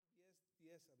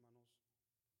10,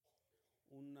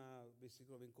 hermanos, un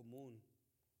versículo bien común.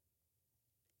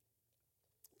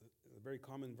 A very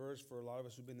common verse for a lot of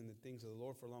us who've been in the things of the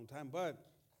Lord for a long time, but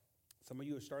some of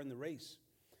you are starting the race.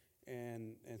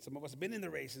 And some of us have been in the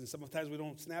race, and sometimes we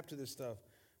don't snap to this stuff.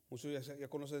 Muchos ya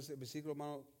conocen ese versículo,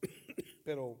 hermano,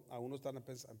 pero algunos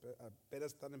apenas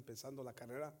están empezando la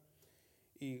carrera.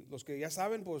 Y los que ya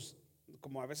saben, pues,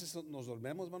 como a veces nos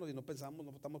dormimos, hermanos, y no pensamos,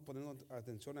 no estamos poniendo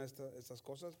atención a estas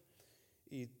cosas.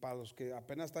 Y para los que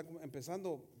apenas están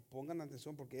empezando, pongan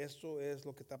atención porque esto es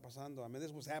lo que está pasando. I mean, this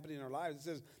is what's happening in our lives. It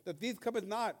says, the thief cometh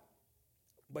not,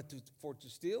 but to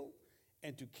steal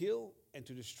and to kill and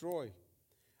to destroy.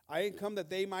 I am come that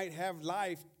they might have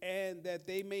life and that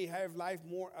they may have life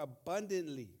more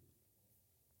abundantly.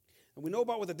 And we know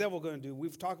about what the devil is going to do.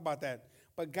 We've talked about that.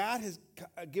 But God has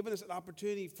given us an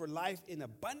opportunity for life in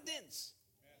abundance.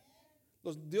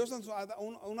 Dios nos ha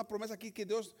dado una promesa aquí que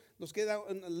Dios nos queda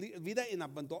vida en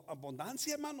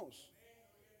abundancia, hermanos.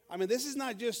 I mean, this is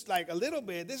not just like a little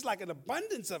bit. This is like an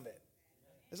abundance of it.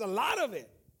 There's a lot of it.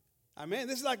 I mean,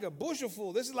 this is like a bushel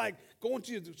full. This is like going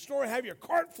to the store and have your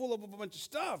cart full of a bunch of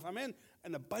stuff. I mean,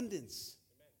 an abundance.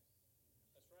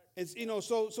 It's,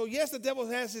 so yes, the devil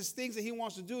has his things that he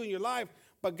wants to do in your life,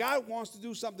 but God wants to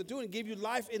do something too and give you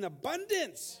life in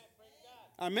abundance.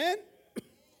 Amen.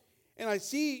 And I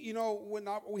see, when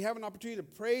we have an opportunity to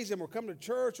praise Him or come to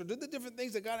church or do the different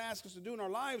things that God asks us to do in our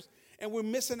lives, and we're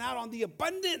missing out on the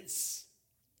abundance.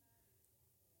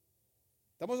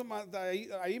 Estamos ahí,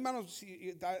 hermanos,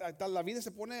 la vida se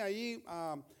pone ahí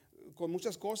con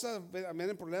muchas cosas,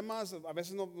 en problemas, a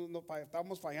veces no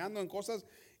estamos fallando en cosas,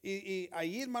 y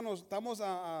ahí, hermanos, estamos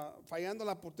fallando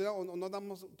la oportunidad, o no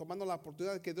estamos tomando la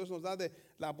oportunidad que Dios nos da de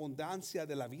la abundancia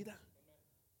de la vida,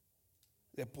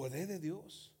 del poder de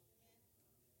Dios.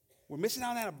 We're missing out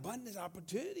on that abundance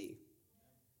opportunity.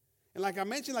 And like I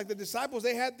mentioned, like the disciples,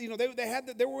 they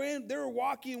were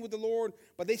walking with the Lord,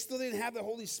 but they still didn't have the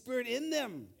Holy Spirit in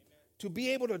them to be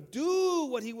able to do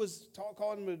what He was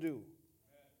calling them to do.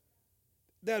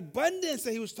 The abundance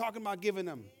that He was talking about giving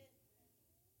them.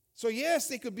 So yes,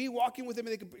 they could be walking with Him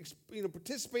and they could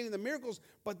participate in the miracles,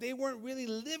 but they weren't really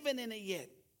living in it yet.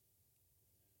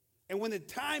 And when the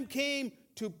time came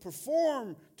to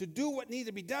perform, to do what needed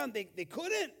to be done, they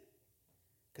couldn't.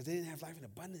 Because they didn't have life in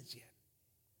abundance yet.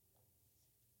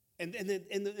 And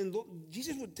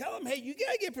Jesus would tell them, hey, you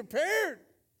got to get prepared.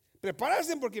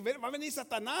 Prepárense porque va a venir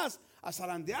Satanás a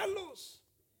zarandearlos.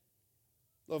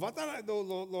 Lo va a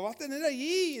tener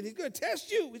allí, and he's going to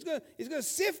test you. He's going to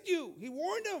sift you. He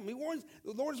warned them.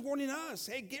 The Lord is warning us,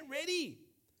 hey, get ready.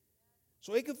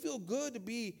 So it can feel good to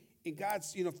be in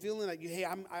God's, feeling like, hey,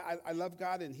 I love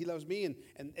God and He loves me,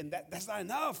 and that's not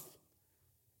enough.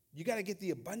 You got to get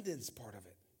the abundance part of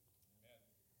it.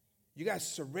 You got to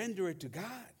surrender it to God.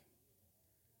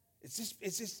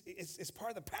 It's part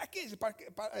of the package. Es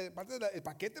parte del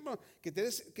paquete que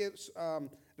tienes que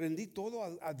rendir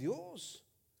todo a Dios.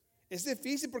 Es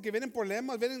difícil porque vienen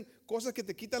problemas, vienen cosas que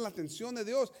te quitan la atención de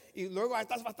Dios y luego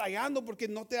estás batallando porque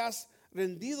no te has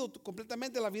rendido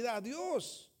completamente la vida a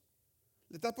Dios.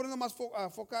 Le estás poniendo más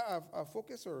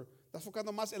focus o estás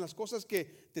enfocando más en las cosas que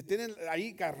te tienen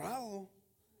ahí agarrado.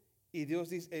 Y Dios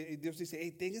dice,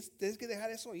 hey, tienes que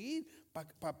dejar eso ir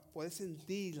para poder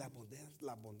sentir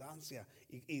la abundancia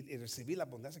y recibir la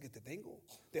abundancia que te tengo.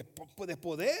 De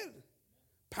poder.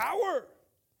 Power.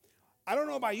 I don't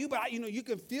know about you, but you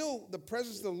can feel the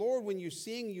presence of the Lord when you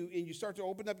sing and you start to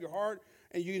open up your heart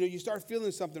and you start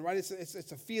feeling something, right?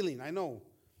 It's a feeling, I know.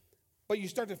 But you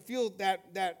start to feel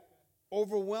that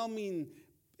overwhelming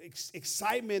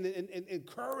excitement and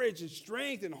courage and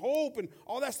strength and hope and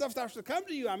all that stuff starts to come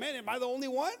to you. Amen. Am I the only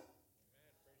one?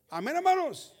 Amen,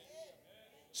 hermanos.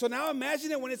 So now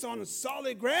imagine it when it's on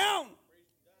solid ground.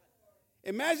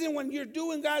 Imagine when you're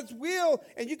doing God's will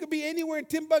and you could be anywhere in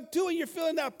Timbuktu and you're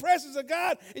feeling that presence of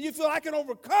God and you feel I can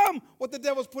overcome what the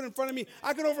devil's put in front of me.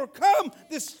 I can overcome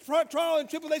this trial and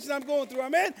tribulation I'm going through.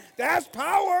 Amen. That's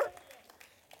power.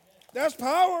 That's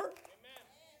power.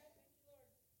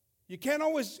 You can't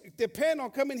always depend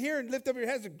on coming here and lift up your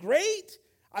heads. Great.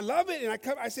 I love it.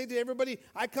 And I say to everybody,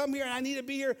 I come here and I need to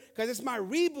be here because it's my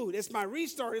reboot. It's my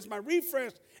restart. It's my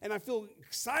refresh. And I feel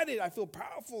excited. I feel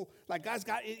powerful. Like God's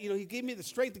got, He gave me the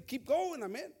strength to keep going.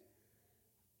 Amen.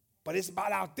 But it's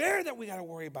about out there that we got to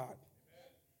worry about.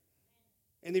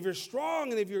 And if you're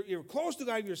strong and if you're close to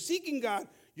God, if you're seeking God,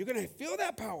 you're going to feel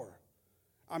that power.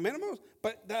 Amen.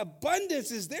 But the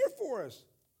abundance is there for us.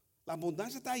 La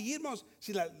abundancia está ahí, hermanos,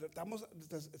 si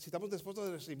estamos dispuestos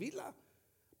a recibirla.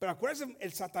 Pero acuérdense,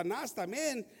 el Satanás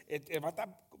también va a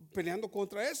estar peleando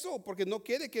contra eso, porque no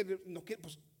quiere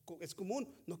pues, es común.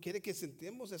 No quiere que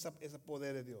sentamos ese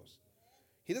poder de Dios.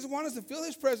 He doesn't want us to feel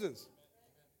His presence.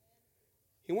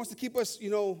 He wants to keep us,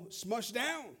 smushed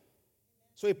down.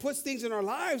 So He puts things in our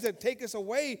lives that take us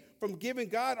away from giving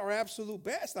God our absolute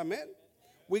best. Amen.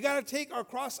 We got to take our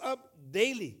cross up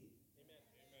daily.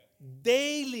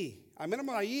 Daily. Amén.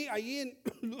 Allí en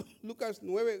Lucas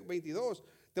 9:22,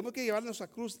 tenemos que llevar nuestra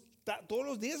cruz todos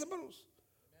los días, hermanos.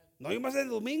 No hay más el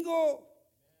domingo,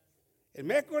 el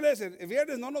miércoles, el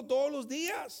viernes, no, todos los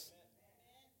días.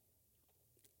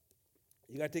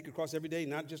 You got to take your cross every day,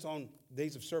 not just on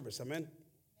days of service. Amen.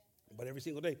 But every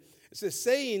single day. It says,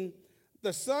 saying,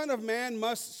 the Son of Man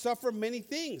must suffer many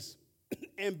things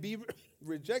and be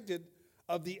rejected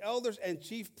of the elders and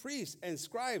chief priests and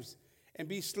scribes and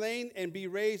be slain and be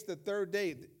raised the third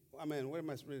day. Amen. Where am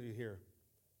I reading here?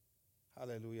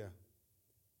 Hallelujah.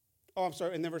 Oh, I'm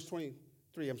sorry. And then verse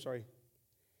 23, I'm sorry.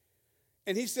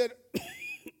 And he said,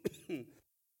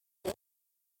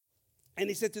 and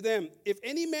he said to them, if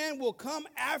any man will come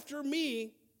after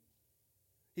me,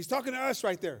 he's talking to us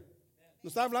right there.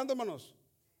 Nos está hablando, hermanos.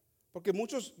 Porque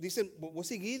muchos dicen, voy a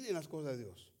seguir en las cosas de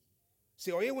Dios.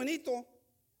 Se oye bonito.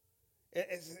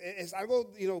 Es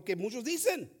algo que muchos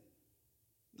dicen.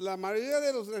 La mayoría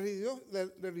de los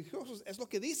religiosos es lo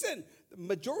que dicen. The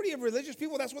majority of religious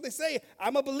people, that's what they say.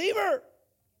 I'm a believer.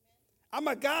 I'm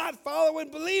a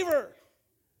God-following believer.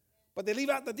 But they leave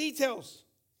out the details.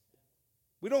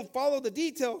 We don't follow the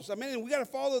details. Amen. And we got to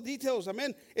follow the details.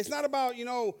 Amen. It's not about,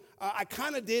 I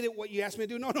kind of did it what you asked me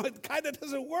to do. No, it kind of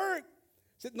doesn't work.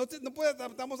 No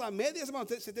estamos a medias, hermano.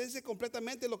 Se te dice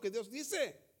completamente lo que Dios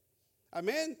dice.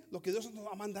 Amén. Lo que Dios nos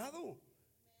ha mandado.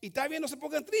 Y también no se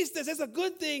pongan tristes. It's a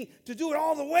good thing to do it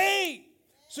all the way.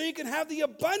 So you can have the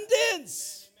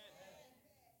abundance.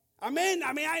 Amen.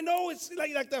 I mean, I know it's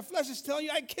like the flesh is telling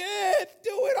you, I can't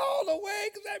do it all the way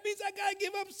because that means I got to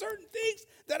give up certain things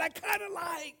that I kind of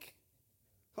like.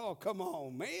 Oh, come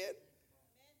on, man.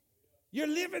 You're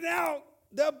living out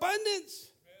the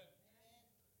abundance.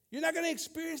 You're not going to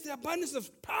experience the abundance of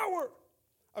power,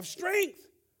 of strength,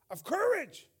 of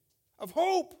courage, of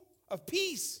hope, of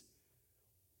peace.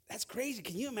 That's crazy.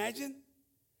 Can you imagine?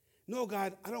 No,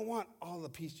 God, I don't want all the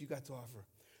peace you got to offer.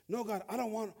 No, God, I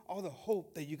don't want all the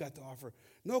hope that you got to offer.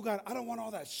 No, God, I don't want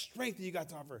all that strength that you got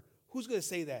to offer. Who's going to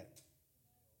say that?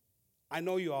 I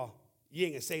know you all. You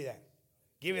ain't going to say that.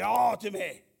 Give it all to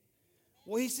me.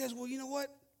 Well, he says, well, you know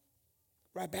what?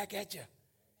 Right back at you.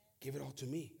 Give it all to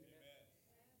me.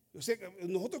 Yo sé que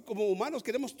nosotros como humanos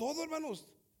queremos todo, hermanos.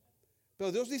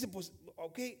 Pero Dios dice, pues,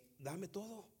 ok, dame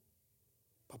todo.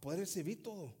 Para poder recibir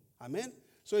todo. Amen.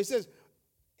 So he says,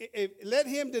 let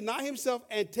him deny himself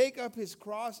and take up his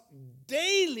cross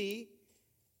daily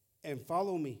and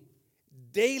follow me.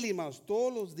 Daily, hermanos,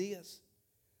 todos los días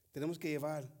tenemos que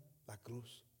llevar la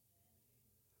cruz.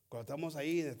 Cuando estamos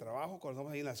ahí en el trabajo, cuando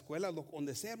estamos ahí en la escuela,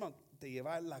 donde sea, hermano, te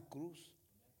llevar la cruz.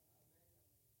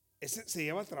 ¿Se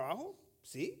lleva el trabajo?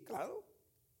 Sí, claro.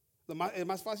 Es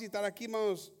más fácil estar aquí,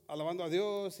 hermanos, alabando a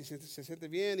Dios y se siente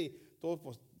bien y todos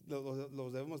pues,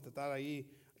 los debemos de estar ahí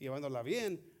llevándola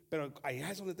bien. Pero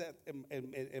allá es donde está,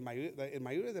 el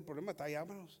mayor del problema está allá,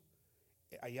 hermanos.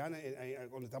 Allá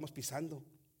donde estamos pisando.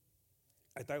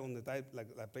 Ahí está donde está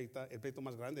el pleito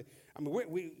más grande. I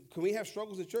mean, can we have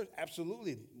struggles in church?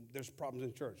 Absolutely. There's problems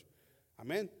in church.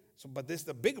 Amen. So, but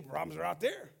the bigger problems are out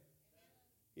there.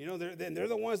 They're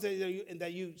the ones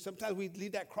that you sometimes we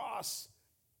leave that cross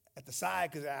at the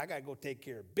side because I got to go take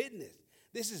care of business.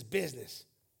 This is business.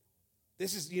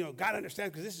 This is, God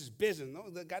understands because this is business. No,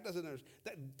 God doesn't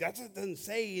understand. That doesn't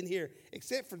say in here,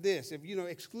 except for this. If,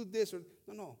 exclude this or,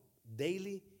 no.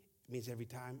 Daily means every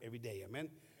time, every day. Amen?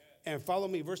 And follow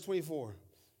me, verse 24.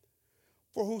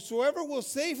 For whosoever will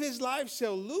save his life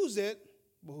shall lose it,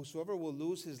 but whosoever will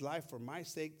lose his life for my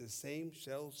sake, the same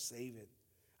shall save it.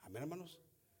 Amen, hermanos?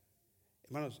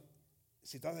 Hermanos,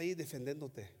 si estás ahí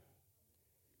defendiéndote,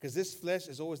 because this flesh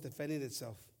is always defending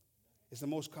itself. It's the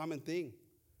most common thing.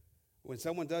 When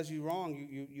someone does you wrong,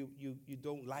 you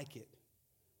don't like it.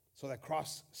 So that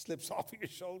cross slips off your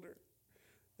shoulder.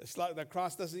 That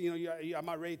cross doesn't, I'm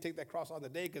not ready to take that cross on the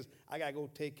day because I got to go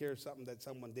take care of something that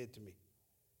someone did to me.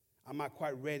 I'm not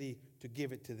quite ready to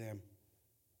give it to them.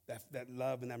 That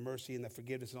love and that mercy and that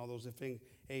forgiveness and all those things.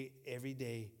 Hey, every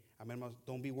day,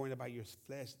 don't be worried about your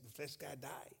flesh. The flesh got to die.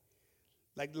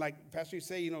 Like Pastor you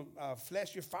say,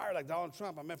 flesh, you're fired, like Donald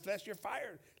Trump. Flesh, you're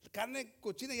fired. Carne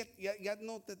cochina, ya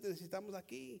no te necesitamos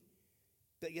aquí.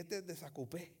 Ya te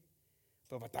desocupé.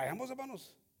 Pero batallamos,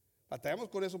 hermanos.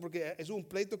 Batallamos con eso porque es un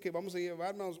pleito que vamos a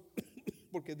llevarnos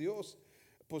porque Dios,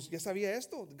 pues ya sabía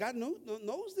esto. God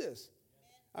knows this.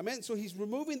 Amen. So he's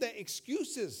removing the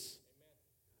excuses.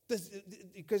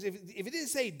 Because if it didn't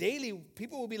say daily,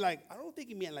 people would be like, I don't think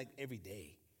he meant like every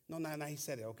day. No, he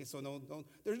said it. Okay, so no,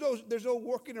 there's no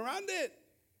working around it.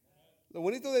 Lo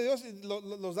bonito de Dios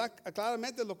los da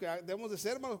claramente lo que debemos de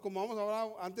ser, hermanos, como hemos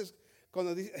hablado antes,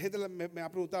 cuando gente me ha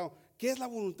preguntado, ¿qué es la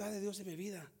voluntad de Dios en mi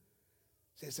vida?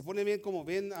 Se pone bien como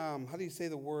bien, how do you say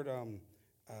the word?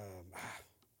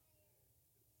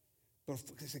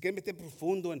 Se quiere meter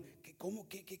profundo en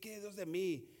 ¿qué quiere Dios de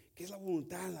mí? ¿Qué es la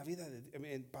voluntad en la vida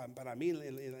para mí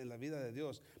en la vida de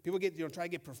Dios? People try to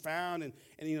get profound and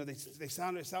they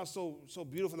sound so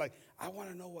beautiful. Like, I want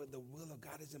to know what the will of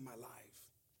God is in my life.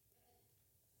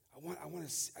 I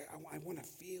want to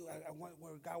feel. I want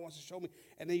where God wants to show me.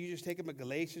 And then you just take them to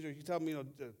Galatians, or you tell them,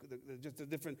 just the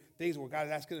different things where God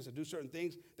is asking us to do certain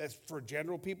things. That's for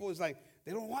general people. It's like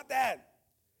they don't want that.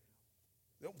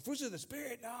 The fruits of the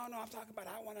Spirit. No, I'm talking about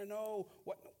I want to know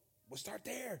what. We'll start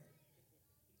there.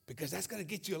 Because that's going to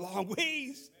get you a long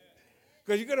ways.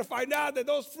 Because you're going to find out that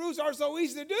those fruits aren't so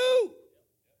easy to do.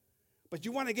 But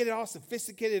you want to get it all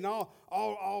sophisticated and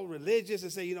all religious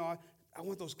and say, I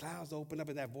want those clouds to open up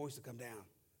and that voice to come down.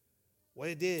 What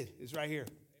it did is right here.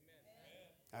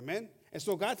 Amen. And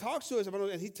so God talks to us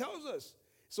and he tells us.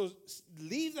 So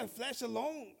leave the flesh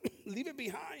alone. Leave it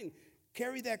behind.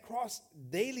 Carry that cross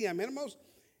daily. Amen, hermanos.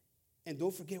 And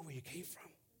don't forget where you came from.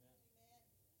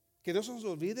 Que no se nos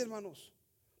olvide, hermanos.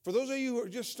 For those of you who are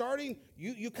just starting,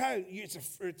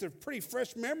 it's a pretty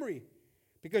fresh memory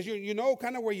because you know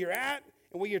kind of where you're at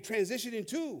and where you're transitioning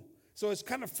to. So it's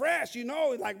kind of fresh,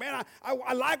 like, man,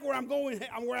 I like where I'm going,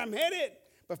 where I'm headed.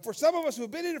 But for some of us who've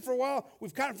been in it for a while,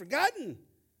 we've kind of forgotten.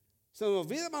 Se nos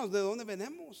olvida, hermanos, de dónde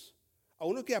venimos. A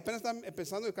uno que apenas está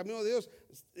empezando el camino de Dios,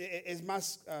 es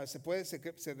más,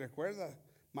 se recuerda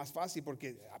más fácil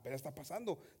porque apenas está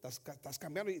pasando, estás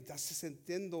cambiando y estás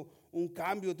sintiendo un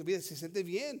cambio en tu vida, se siente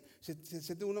bien, se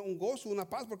siente un gozo, una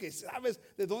paz, porque sabes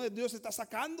de dónde Dios está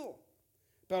sacando.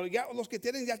 Pero ya los que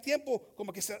tienen ya tiempo,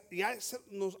 como que ya se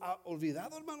nos ha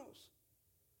olvidado, hermanos.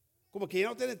 Como que ya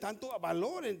no tienen tanto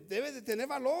valor, debe de tener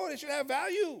valor, it should have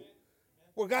value.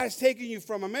 Where God is taking you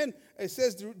from, amen. It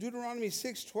says Deuteronomy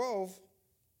 6:12,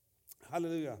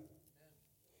 hallelujah.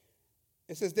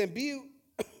 It says, then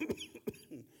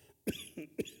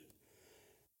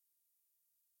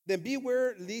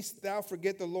beware lest thou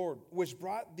forget the Lord, which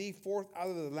brought thee forth out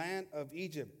of the land of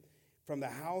Egypt, from the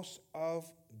house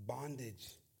of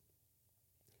bondage.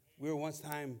 We were once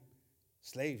time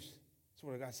slaves. That's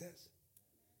what God says.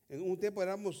 En un tiempo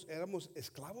éramos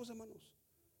esclavos, hermanos.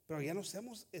 Pero ya no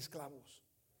somos esclavos.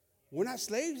 We're not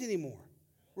slaves anymore.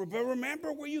 But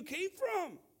remember where you came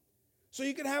from. So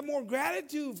you can have more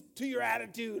gratitude to your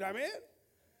attitude. Amen?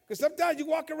 Because sometimes you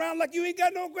walk around like you ain't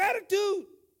got no gratitude.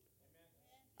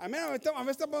 Amén. A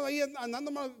veces estamos ahí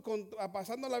andando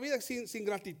pasando la vida sin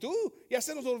gratitud. Ya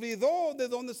se nos olvidó de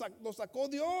dónde nos sacó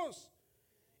Dios.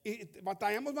 Y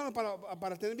batallamos, hermano,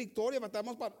 para tener victoria,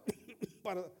 batallamos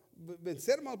para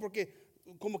vencer, hermano, porque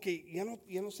como que ya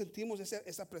no sentimos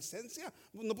esa presencia.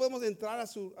 No podemos entrar a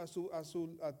su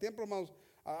templo, hermanos,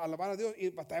 a alabar a Dios,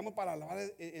 y batallamos para alabar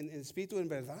en espíritu, en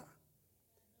verdad.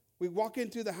 We walk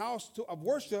into the house of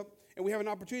worship, and we have an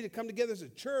opportunity to come together as a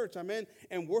church, amen,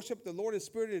 and worship the Lord in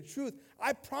spirit and truth.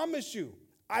 I promise you,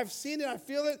 I've seen it, I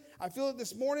feel it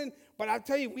this morning, but I'll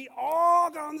tell you, we all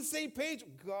got on the same page.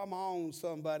 Come on,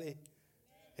 somebody.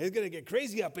 It's going to get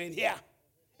crazy up in here.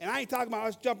 And I ain't talking about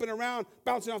us jumping around,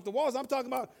 bouncing off the walls. I'm talking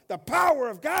about the power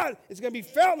of God is going to be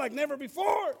felt like never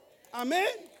before. Amen?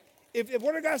 If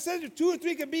what God says, 2 or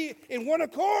 3 can be in one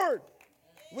accord.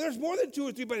 Well, there's more than 2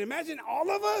 or 3, but imagine all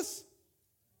of us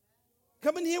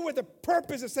coming here with the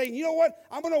purpose of saying, you know what?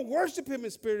 I'm going to worship him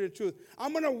in spirit and truth.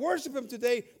 I'm going to worship him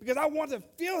today because I want to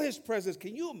feel his presence.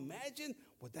 Can you imagine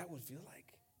what that would feel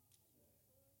like?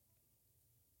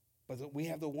 But we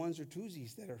have the ones or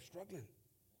twosies that are struggling,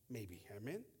 maybe.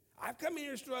 Amen? I've come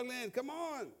here struggling. Come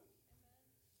on.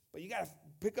 But you got to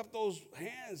pick up those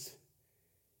hands.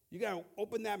 You got to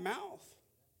open that mouth.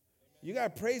 You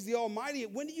got to praise the Almighty.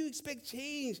 When do you expect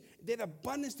change, that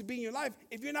abundance to be in your life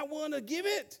if you're not willing to give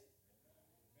it?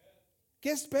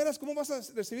 ¿Qué esperas? ¿Cómo vas a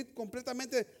recibir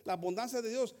completamente la abundancia de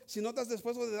Dios si no estás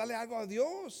dispuesto de darle algo a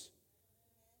Dios?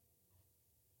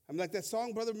 I'm like that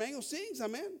song Brother Mango sings,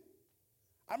 amen.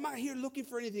 I'm not here looking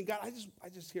for anything, God. I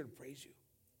just here to praise you.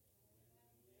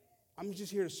 I'm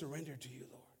just here to surrender to you,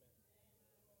 Lord.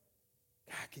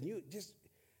 God, can you just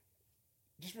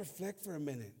reflect for a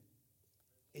minute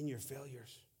in your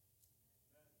failures?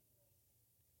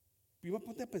 Primero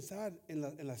ponte a pensar en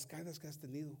las caídas que has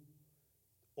tenido.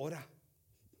 Ora.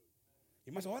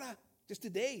 You must ora just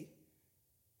today.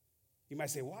 You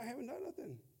might say, well, I haven't done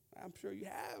nothing. I'm sure you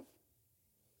have.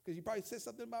 Because you probably said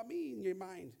something about me in your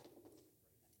mind.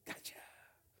 Gotcha.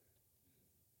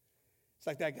 It's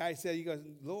like that guy said, he goes,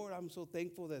 Lord, I'm so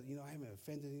thankful that, I haven't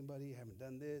offended anybody, I haven't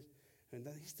done this.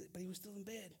 But he was still in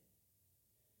bed.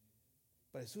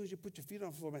 But as soon as you put your feet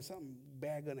on the floor, man, something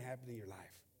bad going to happen in your life.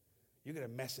 You're going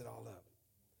to mess it all up.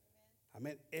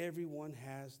 Amen. Everyone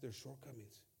has their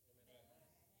shortcomings.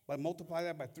 But multiply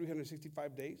that by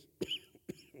 365 days.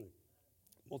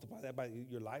 Multiply that by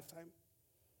your lifetime.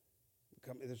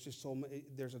 There's just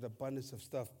there's an abundance of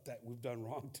stuff that we've done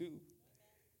wrong too.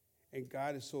 And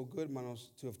God is so good,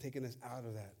 hermanos, to have taken us out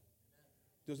of that.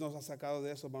 Dios nos ha sacado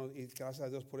de eso, hermanos, y gracias a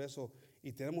Dios por eso.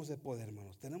 Y tenemos el poder,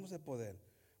 hermanos, tenemos el poder.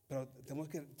 Pero tenemos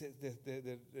que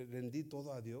rendir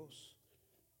todo a Dios.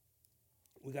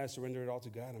 We got to surrender it all to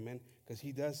God, amen? Because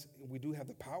we do have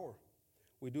the power.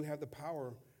 We do have the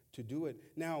power to do it.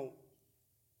 Now,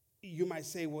 you might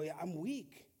say, well, I'm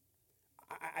weak.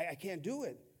 I can't do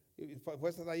it.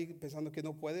 Puedes estar ahí pensando que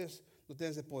no puedes, no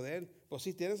tienes el poder. Pues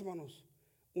sí tienes, hermanos.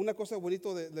 Una cosa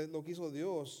bonito de lo que hizo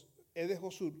Dios, Él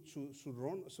dejó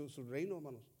su reino,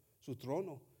 hermanos, su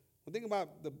trono. The thing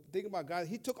about God,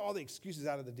 He took all the excuses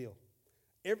out of the deal.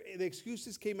 The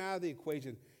excuses came out of the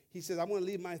equation. He says, I'm going to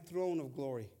leave my throne of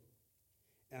glory,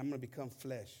 and I'm going to become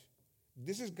flesh.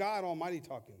 This is God Almighty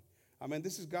talking. I mean,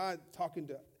 this is God talking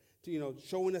to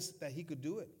showing us that He could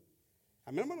do it.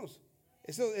 Amén, hermanos.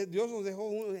 Eso, Dios nos dejó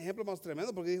un ejemplo más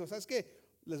tremendo porque dijo, ¿sabes qué?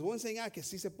 Les voy a enseñar que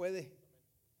sí se puede.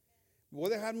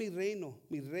 Voy a dejar mi reino,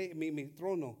 mi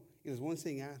trono, y les voy a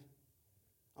enseñar.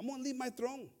 I'm going to leave my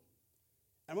throne.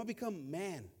 I'm going to become man.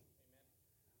 Amen.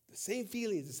 The same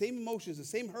feelings, the same emotions, the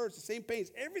same hurts, the same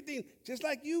pains, everything, just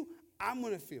like you, I'm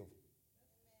going to feel.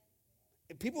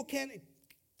 And people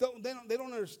they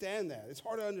don't understand that. It's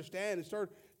hard to understand. It's hard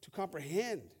to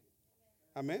comprehend.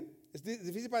 Amen. Es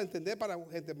difícil para entender para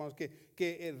gente, hermanos,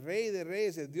 que el Rey de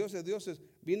Reyes, el Dios de Dioses,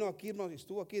 vino aquí, hermanos, y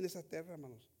estuvo aquí en esa tierra,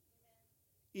 hermanos.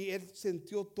 Y Él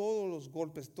sintió todos los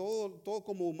golpes, todo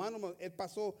como humano. Él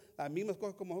pasó las mismas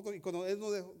cosas como nosotros. Y cuando Él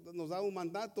nos da un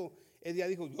mandato, Él ya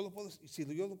dijo, si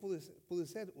yo lo pude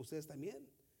hacer, ustedes también.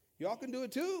 Y'all can do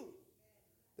it too.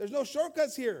 There's no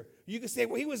shortcuts here. You can say,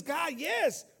 well, He was God,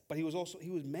 yes. But He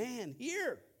was man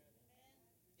here.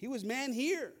 He was man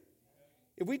here.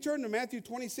 If we turn to Matthew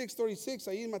 26:36,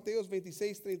 ahí en Mateo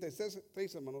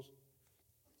 26:36, hermanos.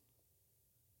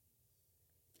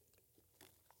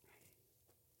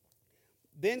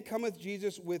 Then cometh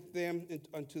Jesus with them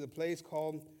unto the place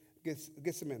called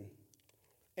Gethsemane,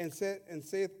 and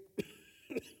saith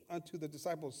unto the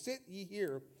disciples, Sit ye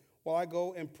here, while I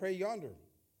go and pray yonder.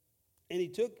 And He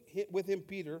took with Him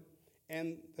Peter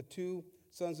and the two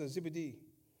sons of Zebedee,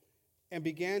 and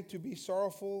began to be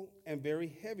sorrowful and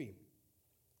very heavy.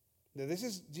 Now this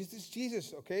is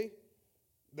Jesus, okay?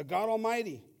 The God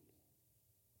Almighty,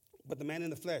 but the man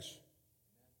in the flesh.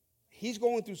 He's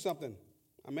going through something.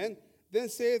 Amen? Then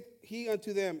saith He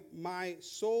unto them, My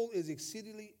soul is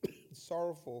exceedingly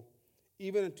sorrowful,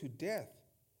 even unto death.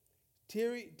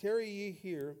 Tarry ye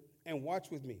here, and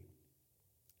watch with me.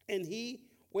 And He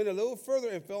went a little further,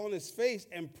 and fell on His face,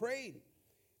 and prayed,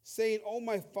 saying, O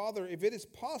my Father, if it is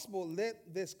possible,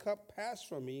 let this cup pass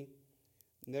from me.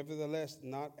 Nevertheless,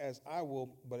 not as I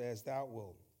will, but as Thou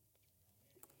wilt.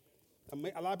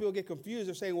 A lot of people get confused.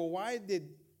 They're saying, well,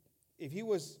 if He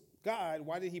was God,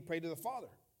 why did He pray to the Father?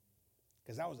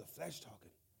 Because that was the flesh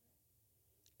talking.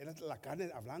 Era la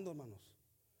carne hablando, hermanos.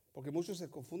 Porque muchos se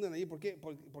confunden ahí. ¿Por qué?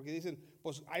 Porque dicen,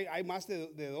 pues hay más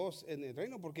de dos en el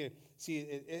reino. Porque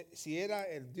si era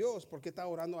el Dios, ¿por qué está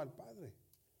orando al Padre?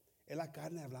 Es la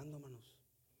carne hablando, hermanos.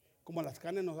 Como las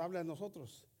carnes nos hablan a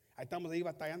nosotros. Ahí estamos ahí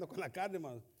batallando con la carne,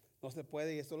 hermanos. No se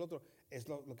puede y esto y lo otro. Es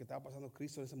lo que estaba pasando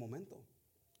Cristo en ese momento.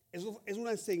 Eso es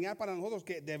una señal para nosotros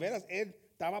que de veras Él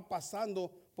estaba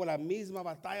pasando por las mismas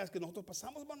batallas que nosotros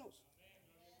pasamos, hermanos.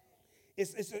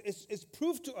 It's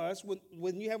proof to us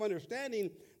when you have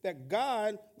understanding that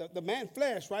God, the man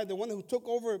flesh, right, the one who took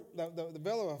over the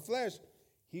veil of flesh,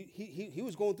 he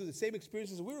was going through the same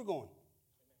experiences we were going.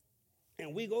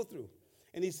 And we go through.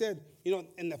 And He said,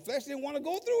 and the flesh didn't want to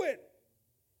go through it.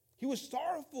 He was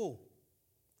sorrowful.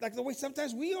 Like the way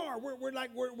sometimes we are.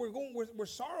 We're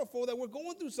sorrowful that we're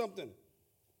going through something.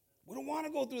 We don't want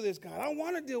to go through this, God. I don't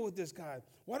want to deal with this, God.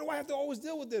 Why do I have to always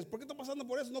deal with this? ¿Por qué estoy pasando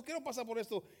por eso? No quiero pasar por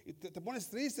esto. Y te pones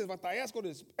triste, batallas con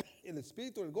el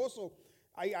espíritu, el gozo.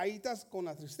 Ahí estás con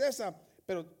la tristeza,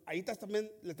 pero ahí estás también,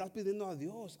 le estás pidiendo a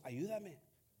Dios, ayúdame.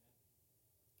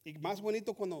 Y más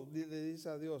bonito cuando le dices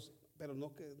a Dios, pero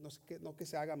no que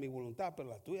se haga mi voluntad, pero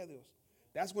la tuya, Dios.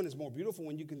 That's when it's more beautiful,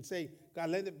 when you can say, God,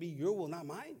 let it be your will, not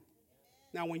mine.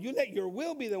 Now, when you let your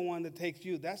will be the one that takes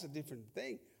you, that's a different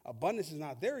thing. Abundance is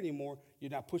not there anymore. You're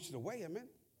not pushed away, amen?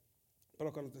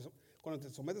 Pero cuando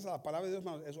te sometes a la palabra de Dios,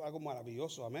 hermanos, eso es algo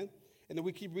maravilloso. Amen. And then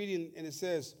we keep reading, and it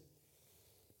says,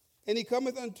 and he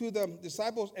cometh unto the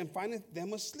disciples and findeth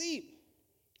them asleep,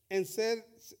 and said,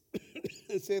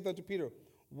 and saith unto Peter,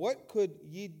 what could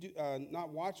ye do, not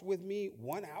watch with me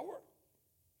 1 hour?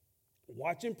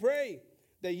 Watch and pray,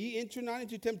 that ye enter not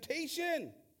into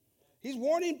temptation. He's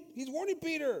warning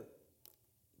Peter.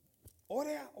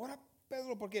 Ora,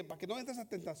 Pedro, ¿por qué? Para que no entres a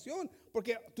tentación.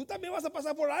 Porque tú también vas a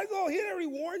pasar por algo. He had already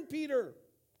warned Peter.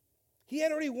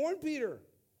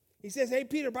 He says, hey,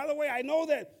 Peter, by the way, I know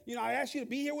that, I asked you to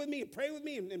be here with me and pray with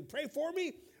me and pray for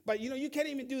me. But, you can't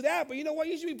even do that. But you know what?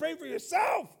 You should be praying for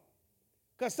yourself.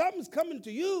 Because something's coming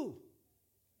to you.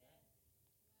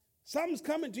 Something's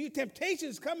coming to you. Temptation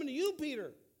is coming to you,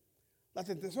 Peter. La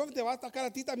tentación te va a atacar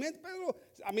a ti también, Pedro.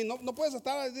 A mí no puedes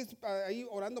estar ahí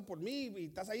orando por mí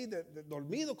y estás ahí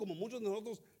dormido como muchos de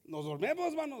nosotros nos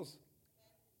dormimos, hermanos.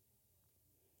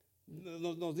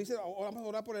 Nos dice, vamos a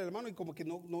orar por el hermano y como que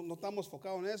no estamos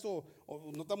enfocados en eso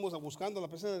o no estamos buscando la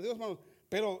presencia de Dios, hermanos.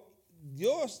 Pero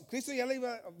Cristo ya le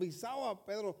iba avisado a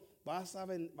Pedro, vas a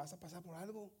pasar por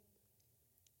algo.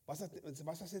 Vas a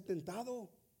ser tentado.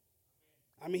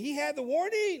 I mean, he had the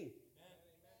warning.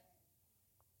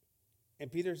 And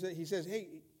Peter says, hey,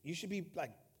 you should be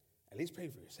like, at least pray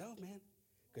for yourself, man,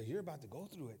 because you're about to go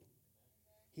through it.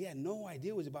 He had no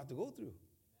idea what he was about to go through.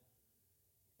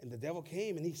 And the devil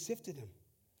came and he sifted him.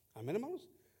 Amen, hermanos?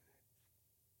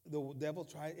 The devil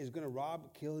is going to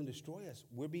rob, kill, and destroy us.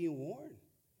 We're being warned.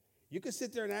 You can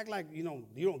sit there and act like, you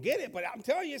don't get it, but I'm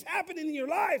telling you, it's happening in your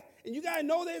life, and you got to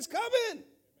know that it's coming.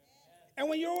 And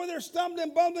when you're over there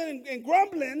stumbling, bumbling, and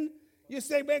grumbling, you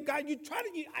say, man, God, you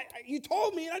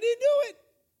told me and I didn't do it.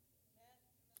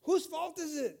 Whose fault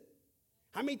is it?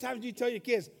 How many times do you tell your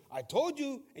kids, I told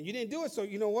you and you didn't do it, so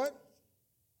you know what?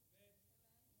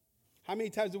 How many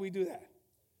times do we do that?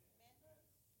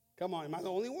 Come on, am I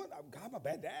the only one? God, I'm a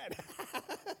bad dad.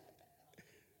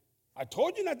 I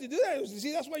told you not to do that.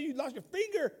 See, that's why you lost your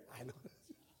finger. I know.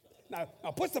 Now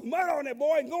put some mud on it,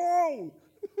 boy, and go on.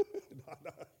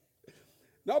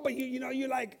 No, but you're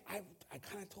like, I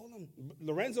kind of told him,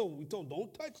 Lorenzo, we told,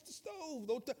 don't touch the stove,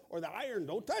 or the iron,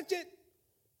 don't touch it.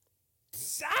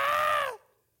 Ah!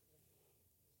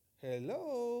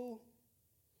 Hello.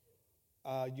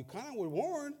 You kind of were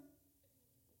warned,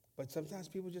 but sometimes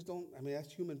people just don't. I mean,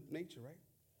 that's human nature, right?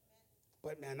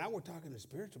 But man, now we're talking the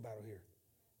spiritual battle here,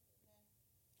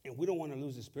 and we don't want to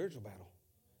lose the spiritual battle.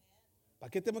 ¿Para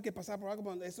qué tenemos que pasar por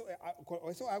algo? Eso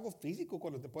es algo físico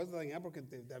cuando te puedes dañar porque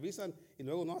te avisan y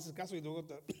luego no haces caso y luego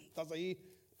estás ahí,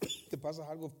 te pasa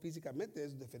algo físicamente.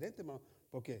 Es diferente, hermano,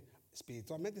 porque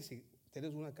espiritualmente si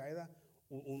tienes una caída,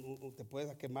 te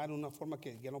puedes quemar de una forma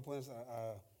que ya no puedes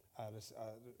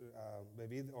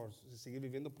vivir o seguir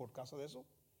viviendo por causa de eso.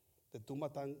 Te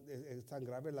tumba es tan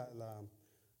grave la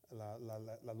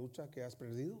lucha que has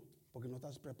perdido porque no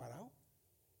estás preparado.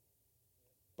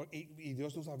 Y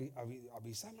Dios nos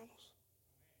avisa, hermanos.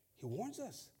 He warns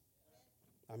us.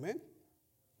 Amen.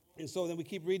 And so then we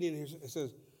keep reading here. It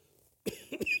says,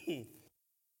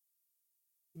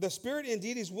 the spirit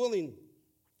indeed is willing,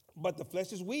 but the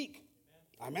flesh is weak.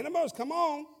 Amen, hermanos. Come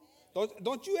on.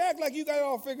 Don't you act like you got it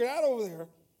all figured out over there.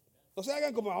 No se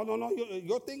hagan como, no,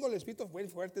 yo tengo el espíritu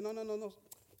fuerte. No.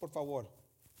 Por favor.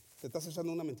 Te estás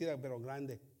echando una mentira, pero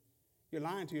grande. You're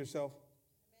lying to yourself.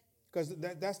 Because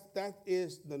that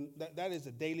is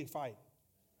the daily fight.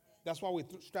 That's why we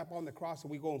strap on the cross and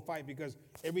we go and fight, because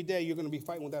every day you're going to be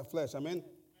fighting with that flesh. Amen.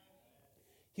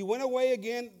 He went away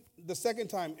again the second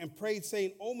time and prayed,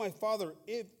 saying, "Oh, my Father,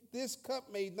 if this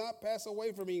cup may not pass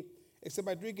away from me, except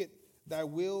I drink it, thy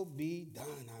will be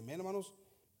done." Amen, hermanos.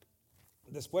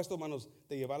 Después, hermanos,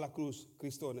 de llevar la cruz,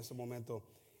 Cristo en ese momento.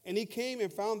 And he came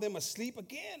and found them asleep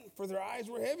again, for their eyes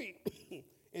were heavy.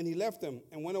 And he left them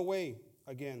and went away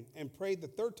again and prayed the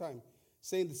third time,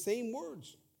 saying the same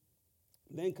words.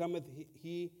 Then cometh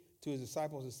he to his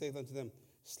disciples and saith unto them,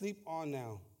 "Sleep on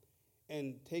now,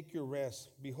 and take your rest.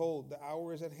 Behold, the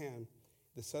hour is at hand.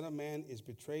 The Son of Man is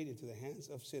betrayed into the hands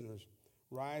of sinners.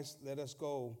 Rise, let us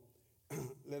go.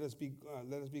 let us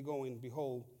be going.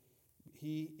 Behold,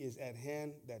 he is at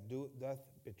hand that doth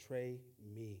betray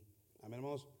me." Amén,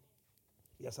 hermanos.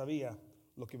 Ya sabía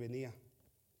lo que venía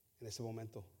en ese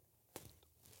momento.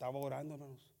 Estaba orando,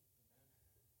 hermanos.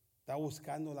 Estaba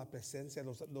buscando la presencia.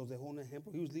 Los dejó un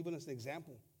ejemplo. He was leaving us an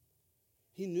example.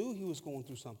 He knew he was going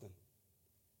through something.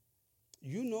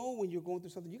 You know when you're going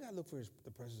through something, you got to look for the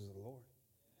presence of the Lord.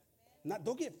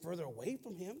 Don't get further away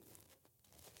from him.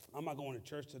 I'm not going to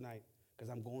church tonight because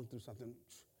I'm going through something.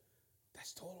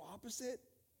 That's total opposite.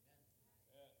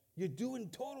 You're doing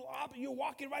total opposite. You're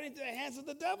walking right into the hands of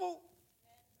the devil.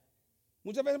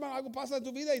 Muchas veces, hermano, algo pasa en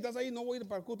tu vida y estás ahí, no voy a ir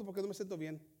para el culto porque no me siento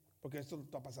bien, porque esto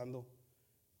está pasando.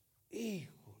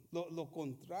 Hijo, lo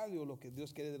contrario, lo que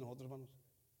Dios quiere de nosotros, hermanos.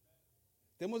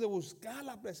 Tenemos de buscar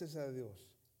la presencia de Dios.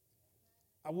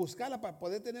 A buscarla para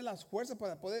poder tener las fuerzas,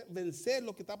 para poder vencer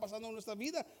lo que está pasando en nuestra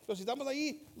vida. Pero si estamos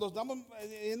ahí, los estamos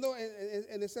yendo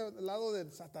en ese lado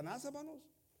de Satanás, hermanos,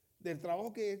 del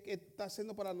trabajo que está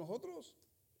haciendo para nosotros.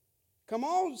 Come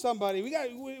on, somebody.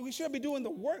 We should be doing the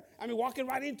work. I mean, walking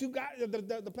right into God,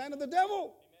 the plan of the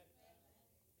devil.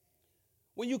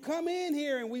 When you come in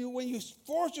here and when you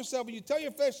force yourself and you tell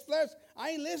your flesh, I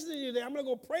ain't listening to you today. I'm going to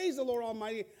go praise the Lord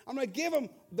Almighty. I'm going to give him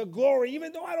the glory,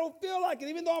 even though I don't feel like it,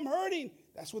 even though I'm hurting.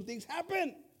 That's when things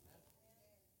happen.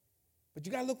 But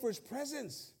you got to look for his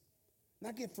presence,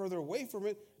 not get further away from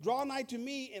it. Draw nigh to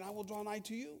me, and I will draw nigh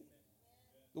to you.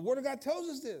 The Word of God tells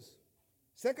us this.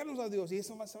 Sécanos a Dios, y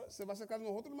eso se va a acercar a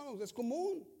nosotros, hermanos. Es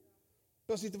común.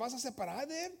 Pero si te vas a separar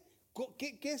de él,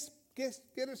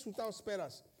 ¿qué resultado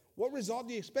esperas? What result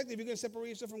do you expect if you're going to separate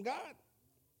yourself from God?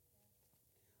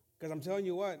 Because I'm telling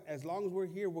you what, as long as we're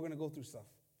here, we're going to go through stuff.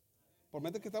 Por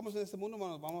menos que estamos en este mundo,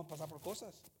 vamos a pasar por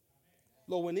cosas.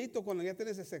 Lo bonito cuando ya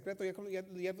tienes el secreto,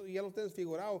 ya lo tienes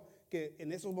figurado, que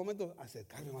en esos momentos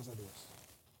acercarme más a Dios,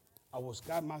 a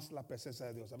buscar más la presencia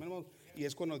de Dios. Amén, hermanos. Y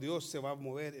es cuando Dios se va a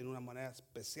mover en una manera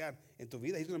especial en tu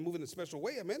vida. He's going to move in a special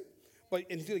way, amen. And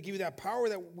he's going to give you that power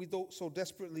that we so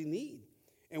desperately need.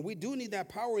 And we do need that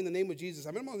power in the name of Jesus.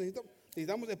 Amén, hermanos.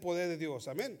 Necesitamos el poder de Dios.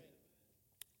 Amén.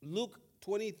 Luke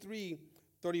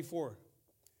 23:34.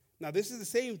 Now, this is the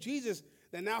same Jesus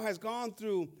that now has gone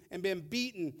through and been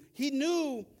beaten. He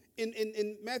knew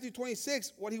in Matthew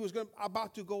 26 what he was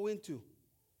about to go into.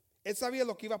 Él sabía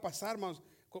lo que iba a pasar, hermanos.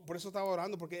 Por eso estaba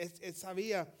orando, porque él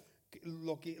sabía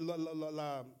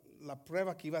la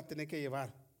prueba que iba a tener que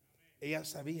llevar. Ella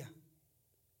sabía.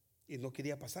 Y no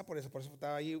quería pasar por eso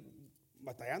estaba ahí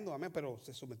batallando, amén, pero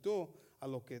se sometió a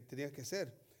lo que tenía que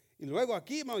hacer. Y luego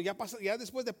aquí, hermanos, ya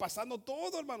después de pasando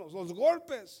todo, hermanos, los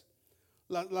golpes,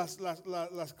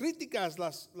 las críticas,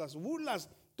 las burlas,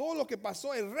 todo lo que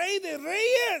pasó, el Rey de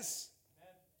Reyes,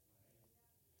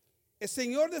 el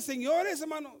Señor de Señores,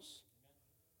 hermanos,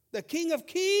 the King of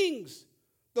Kings,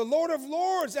 the Lord of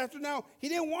Lords. After now, he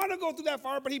didn't want to go through that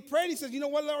far, but he prayed. He says, you know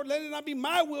what, Lord, let it not be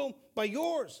my will, but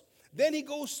yours. Then he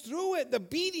goes through it, the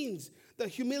beatings, the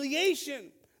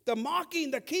humiliation, the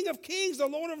mocking, the King of Kings, the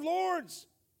Lord of Lords.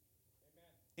 Amen.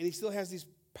 And he still has these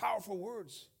powerful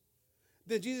words.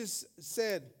 Then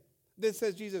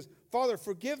says Jesus, Father,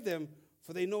 forgive them,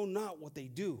 for they know not what they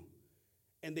do.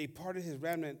 And they parted his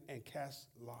raiment and cast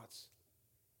lots.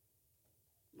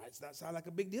 Might not sound like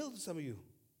a big deal to some of you,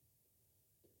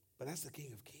 but that's the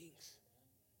King of Kings.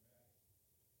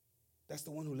 That's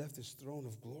the one who left his throne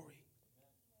of glory.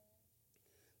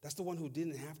 That's the one who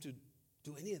didn't have to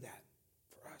do any of that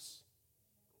for us.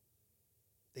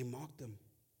 They mocked him.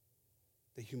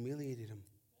 They humiliated him.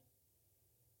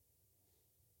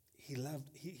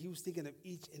 He was thinking of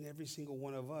each and every single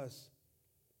one of us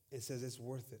and says it's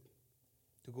worth it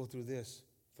to go through this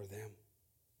for them.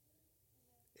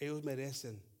 Ellos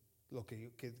merecen lo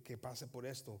que pase por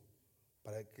esto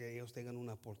para que ellos tengan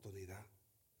una oportunidad.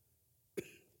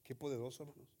 Qué poderoso,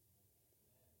 hermanos.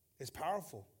 It's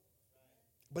powerful.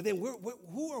 But then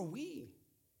who are we?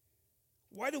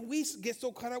 Why do we get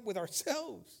so caught up with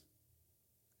ourselves?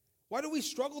 Why do we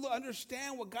struggle to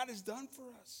understand what God has done for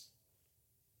us?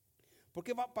 ¿Por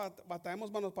qué batallamos,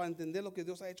 hermanos, para entender lo que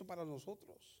Dios ha hecho para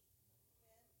nosotros?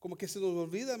 Como que se nos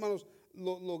olvida, hermanos,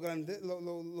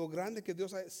 lo grande que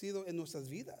Dios ha sido en nuestras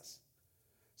vidas.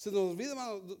 Se nos olvida,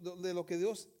 hermanos, de lo que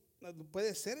Dios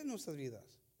puede ser en nuestras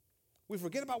vidas. We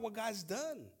forget about what God's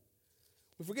done.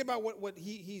 We forget about what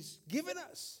He's given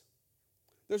us.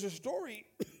 There's a story.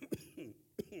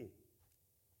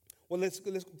 Well, let's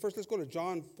go to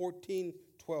John 14:12.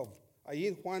 Ahí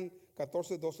en Juan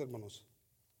 14:12, hermanos.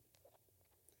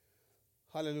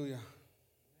 Hallelujah.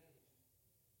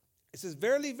 It says,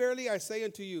 Verily, verily, I say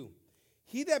unto you,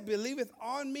 he that believeth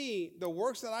on me, the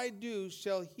works that I do,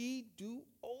 shall he do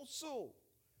also.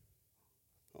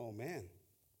 Oh, man.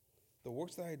 The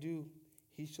works that I do,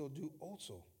 he shall do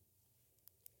also.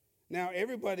 Now,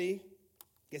 everybody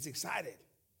gets excited.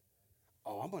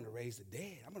 Oh, I'm going to raise the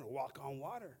dead. I'm going to walk on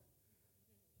water.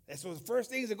 That's one of the first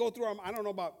things that go through our mind. I don't know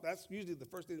about, that's usually the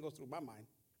first thing that goes through my mind.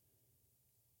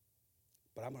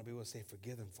 But I'm going to be able to say,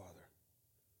 forgive them, Father,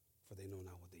 for they know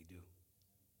not what they do.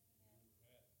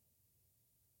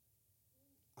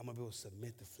 I'm going to be able to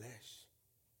submit the flesh.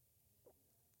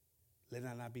 Let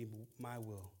it not be my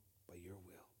will, but your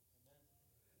will.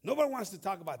 Nobody wants to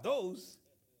talk about those.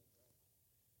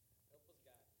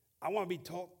 I want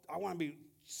to be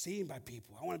seen by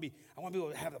people. I want to be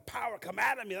able to have the power come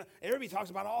at them. You know? Everybody talks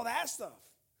about all that stuff.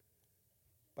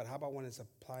 But how about when it's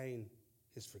applying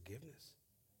his forgiveness,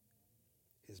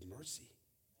 his mercy,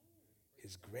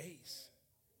 his grace,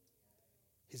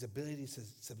 his ability to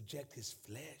subject his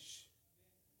flesh,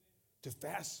 to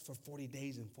fast for 40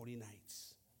 days and 40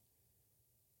 nights.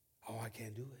 Oh, I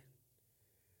can't do it.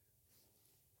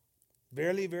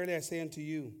 Verily, verily, I say unto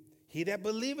you, he that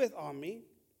believeth on me.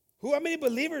 How many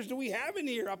believers do we have in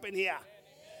here, up in here?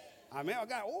 Amen. I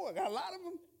got a lot of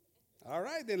them. All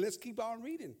right, then let's keep on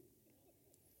reading.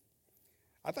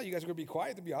 I thought you guys were going to be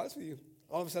quiet, to be honest with you.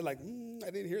 All of a sudden, like,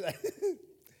 I didn't hear that.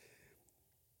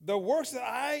 The works that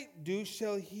I do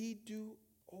shall he do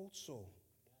also.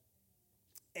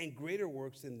 And greater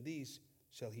works than these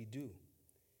shall he do.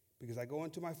 Because I go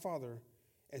unto my Father,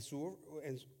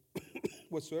 and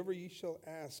whatsoever ye shall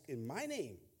ask in my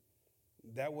name,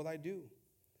 that will I do,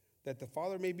 that the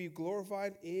Father may be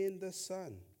glorified in the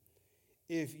Son.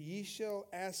 If ye shall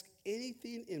ask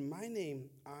anything in my name,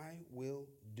 I will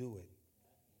do it.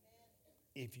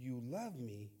 If you love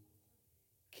me,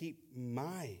 keep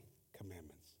my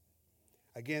commandments.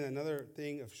 Again, another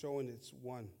thing of showing it's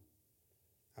one.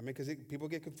 I mean, because people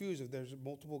get confused if there's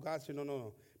multiple gods here.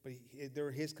 No. But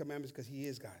they're his commandments because he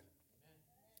is God.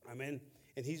 Amen.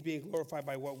 And he's being glorified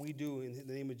by what we do in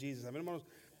the name of Jesus. Amen, hermanos.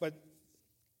 But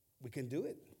we can do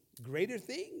it. Greater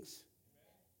things.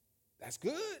 That's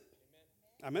good.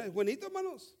 Amen. Es bonito,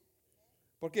 hermanos.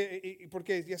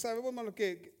 Porque ya sabemos, hermanos,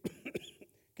 que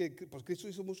pues Cristo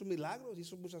hizo muchos milagros,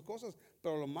 hizo muchas cosas,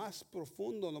 pero lo más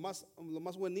profundo, lo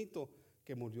más bonito,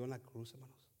 que murió en la cruz,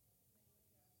 hermanos.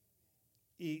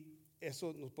 Y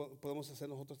eso nos podemos hacer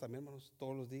nosotros también, hermanos,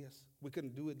 todos los días. We can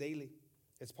do it daily.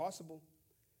 It's possible.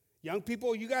 Young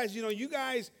people, you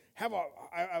guys have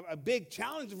a big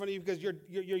challenge in front of you because your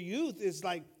youth is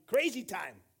like crazy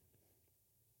time.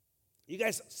 You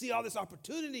guys see all this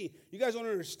opportunity. You guys don't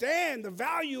understand the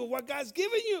value of what God's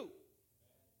given you.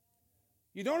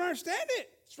 You don't understand it.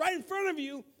 It's right in front of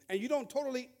you, and you don't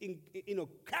totally,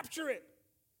 capture it.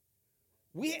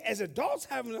 We as adults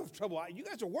have enough trouble. You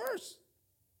guys are worse.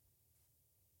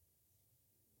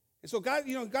 And so God,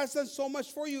 God's done so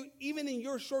much for you, even in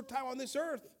your short time on this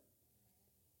earth.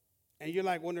 And you're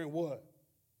like wondering, what?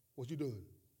 What you doing?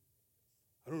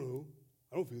 I don't know.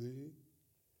 I don't feel it.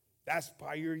 That's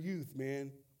by your youth,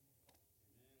 man.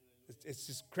 It's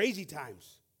just crazy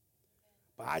times.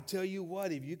 But I tell you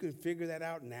what, if you can figure that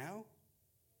out now,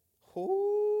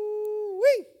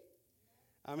 hoo-wee.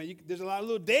 I mean, there's a lot of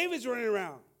little Davids running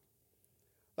around.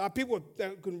 A lot of people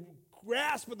that can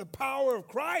grasp with the power of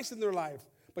Christ in their life.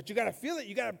 But you got to feel it.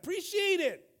 You got to appreciate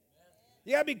it.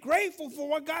 You got to be grateful for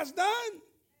what God's done.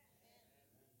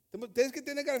 Tienes que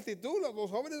tener gratitud. Los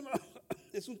jóvenes,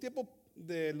 es un tiempo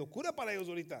de locura para ellos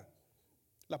ahorita.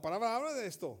 La palabra habla de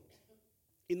esto.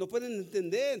 Y no pueden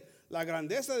entender la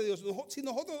grandeza de Dios. Si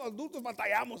nosotros adultos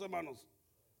batallamos, hermanos.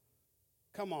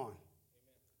 Come on.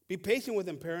 Be patient with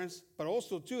them, parents. But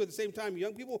also, too, at the same time,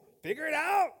 young people, figure it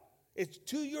out. It's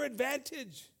to your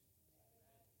advantage.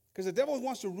 Because the devil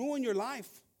wants to ruin your life.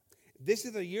 This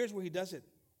is the years where he does it.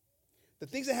 The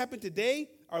things that happen today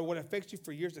are what affects you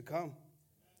for years to come.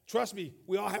 Trust me,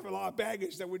 we all have a lot of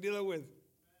baggage that we're dealing with.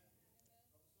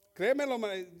 Créemelo,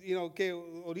 que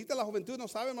ahorita la juventud no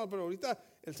sabe, pero ahorita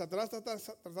el Satanás está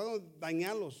tratando de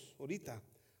dañarlos ahorita.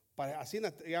 Así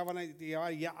ya van a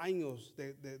llevar ya años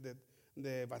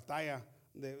de batalla,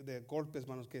 de golpes,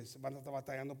 hermanos, que van a estar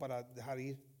batallando para dejar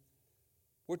ir.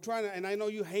 We're trying to, and I know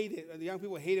you hate it. The young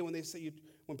people hate it when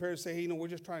parents say, hey, we're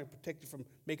just trying to protect you from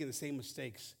making the same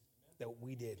mistakes that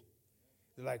we did.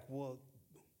 They're like, well,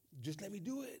 just let me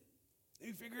do it. Let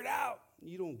me figure it out.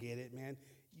 You don't get it, man.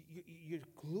 You're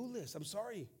clueless. I'm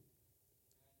sorry.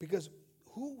 Because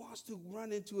who wants to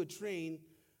run into a train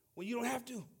when you don't have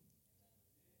to?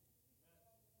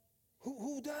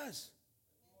 Who does?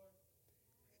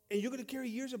 And you're going to carry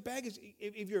years of baggage.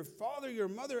 If your father, your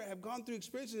mother have gone through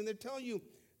experiences and they're telling you,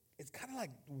 it's kind of like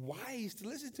wise to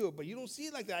listen to it, but you don't see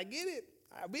it like that. I get it.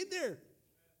 I've been there.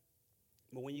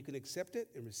 But when you can accept it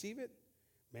and receive it,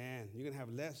 man, you're going to have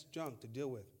less junk to deal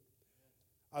with.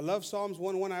 I love Psalms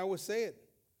 1:1. I always say it.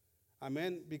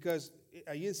 Amen. Because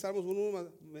allí en Salmos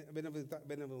 1:1,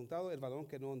 bienaventurado el varón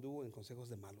que no anduvo en consejos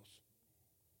de malos.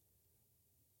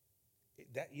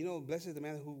 Blessed is the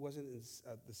man who wasn't in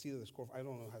the seat of the scornful. I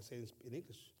don't know how to say it in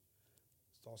English.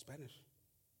 It's all Spanish.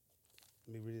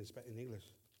 Let me read it in English.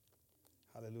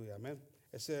 Hallelujah. Amen.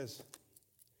 It says,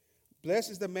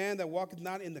 blessed is the man that walketh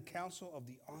not in the counsel of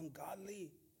the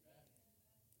ungodly.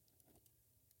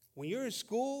 When you're in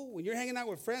school, when you're hanging out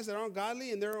with friends that aren't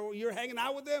godly and you're hanging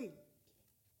out with them,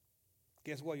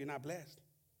 guess what? You're not blessed.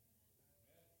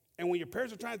 And when your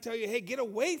parents are trying to tell you, hey, get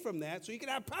away from that so you can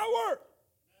have power.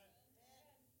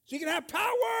 So you can have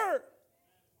power.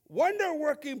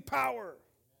 Wonder-working power.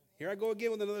 Here I go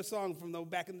again with another song from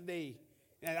back in the day.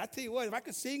 And I tell you what, if I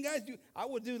could sing, guys, I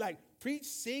would do like preach,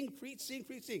 sing, preach, sing,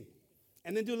 preach, sing.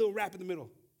 And then do a little rap in the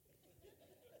middle.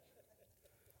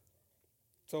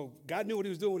 So God knew what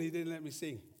he was doing when he didn't let me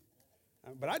sing.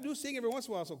 But I do sing every once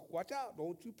in a while, so watch out.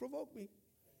 Don't you provoke me.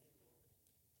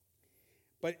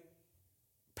 But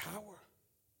power.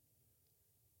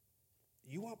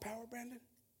 You want power, Brandon?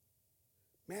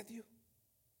 Matthew?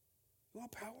 You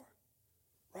want power?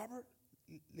 Robert?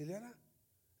 Liliana?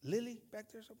 Lily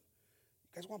back there? Something?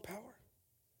 You guys want power?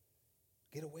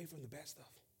 Get away from the bad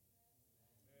stuff.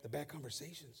 The bad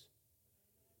conversations.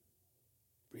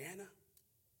 Brianna?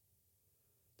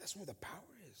 That's where the power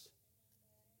is.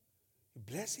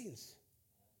 Blessings.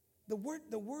 The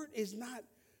word is not,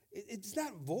 it's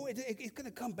not void. It's going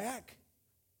to come back.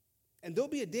 And there'll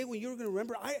be a day when you're going to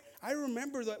remember. I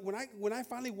remember that when I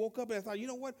finally woke up and I thought, you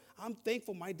know what? I'm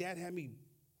thankful my dad had me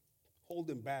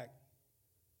holding back.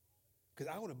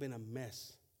 Because I would have been a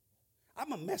mess.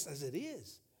 I'm a mess as it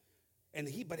is.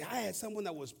 But I had someone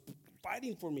that was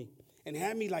fighting for me and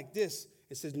had me like this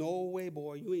and says, no way,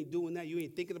 boy, you ain't doing that. You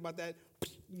ain't thinking about that.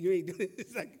 You ain't doing it.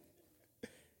 It's like,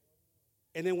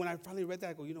 and then when I finally read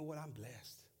that, I go, you know what? I'm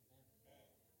blessed.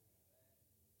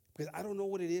 Because I don't know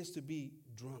what it is to be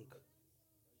drunk.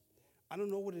 I don't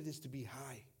know what it is to be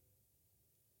high.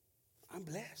 I'm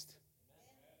blessed.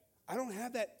 I don't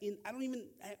have that I don't even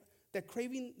have that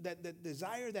craving, that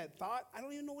desire, that thought. I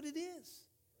don't even know what it is.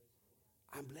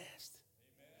 I'm blessed.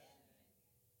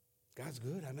 God's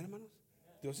good. Amén, hermanos.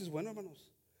 Dios es bueno, hermanos.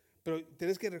 Pero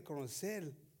tienes que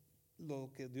reconocer lo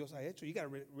que Dios ha hecho. You got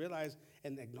to realize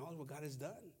and acknowledge what God has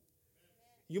done.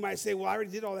 You might say, well, I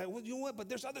already did all that. Well, you know what? But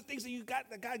there's other things that you got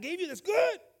that God gave you that's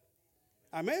good.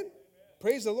 Amen.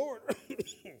 Praise the Lord.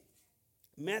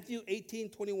 Matthew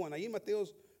 18:21. Ahí Mateos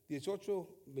 18:21,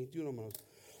 hermanos.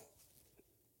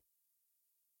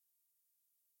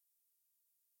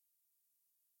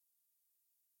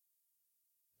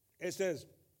 It says,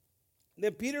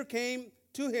 then Peter came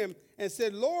to him and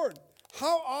said, Lord,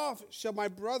 how oft shall my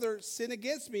brother sin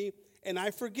against me and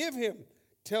I forgive him?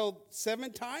 Till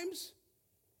 7 times?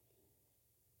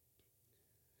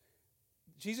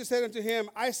 Jesus said unto him,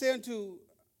 I say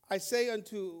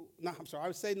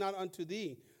not unto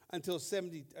thee until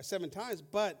 7 times,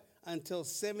 but until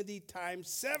 70 times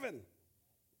 7.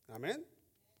 Amen.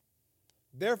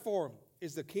 Therefore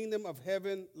is the kingdom of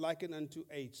heaven likened unto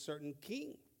a certain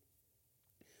king,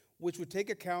 which would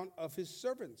take account of his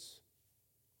servants.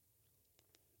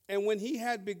 And when he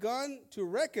had begun to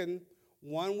reckon,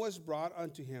 one was brought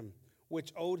unto him,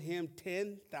 which owed him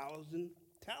 10,000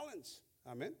 talents.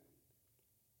 Amen.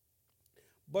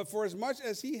 But for as much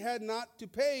as he had not to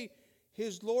pay,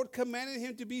 his Lord commanded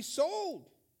him to be sold,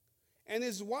 and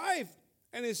his wife,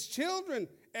 and his children,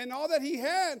 and all that he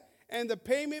had, and the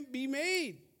payment be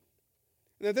made.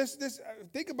 Now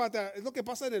think about that. Es lo que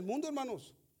pasa en el mundo,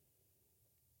 hermanos.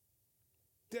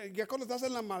 Ya cuando estás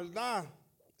en la maldad,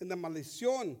 en la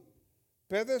maldición,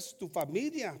 pierdes tu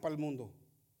familia para el mundo.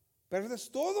 Pierdes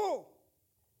todo.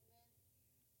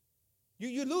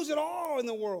 You lose it all in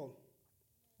the world.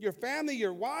 Your family,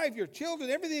 your wife, your children,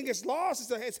 everything gets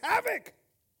lost. It's havoc.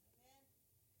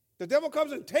 The devil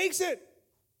comes and takes it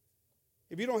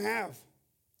if you don't have.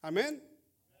 Amen?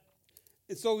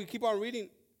 And so we keep on reading.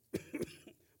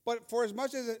 But for as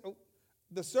much as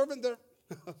the servant there,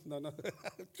 no.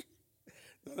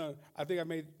 No, I think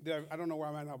I don't know where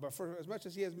I'm at now, but for as much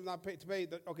as he has not paid to pay,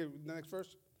 okay, the next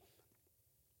verse.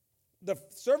 The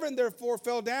servant therefore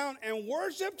fell down and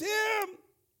worshiped him.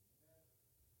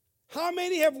 How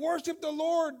many have worshiped the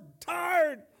Lord,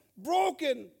 tired,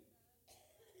 broken,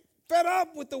 fed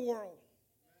up with the world,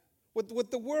 what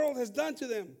the world has done to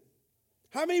them?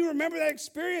 How many remember that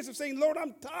experience of saying, Lord,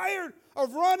 I'm tired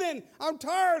of running. I'm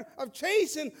tired of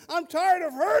chasing. I'm tired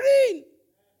of hurting.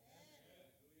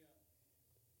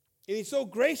 And he's so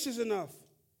gracious enough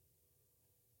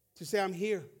to say, I'm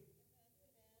here.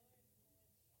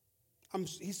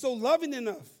 He's so loving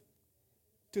enough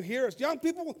to hear us. Young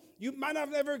people, you might not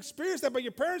have ever experienced that, but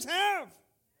your parents have.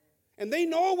 And they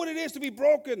know what it is to be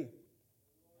broken,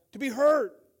 to be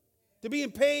hurt, to be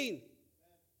in pain.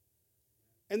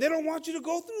 And they don't want you to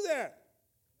go through that.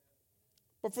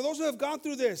 But for those who have gone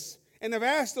through this and have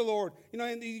asked the Lord,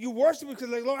 and you worship because,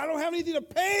 like, Lord, I don't have anything to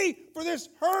pay for this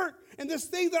hurt and this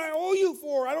thing that I owe you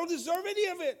for. I don't deserve any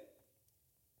of it.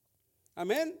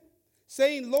 Amen?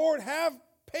 Saying, Lord, have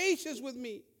patience with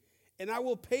me, and I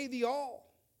will pay thee all.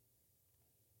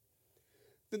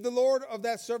 Then the Lord of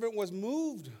that servant was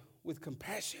moved with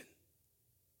compassion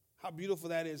How beautiful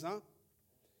that is, huh?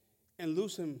 And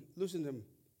loosened him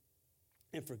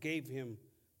and forgave him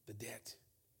the debt.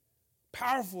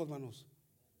 Powerful, hermanos.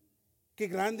 Qué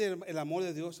grande el amor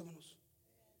de Dios, hermanos.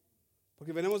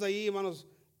 Porque venimos ahí, hermanos,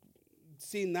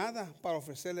 sin nada para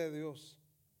ofrecerle a Dios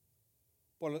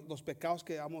por los pecados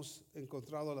que hemos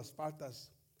encontrado, las faltas,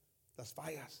 las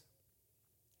fallas.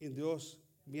 Y Dios,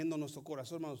 viendo nuestro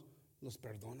corazón, hermanos, los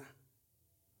perdona.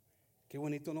 Qué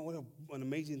bonito, ¿no? What an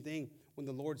amazing thing when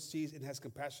the Lord sees and has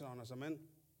compassion on us. Amen.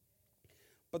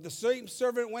 But the same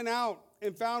servant went out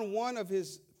and found one of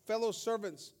his fellow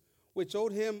servants, which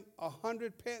owed him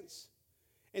 100 pence.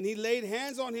 And he laid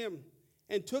hands on him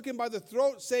and took him by the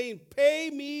throat, saying, pay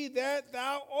me that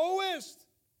thou owest.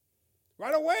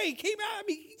 Right away, he came out. I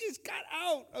mean, he just got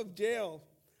out of jail.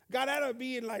 Got out of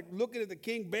being like looking at the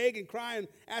king, begging, crying,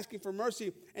 asking for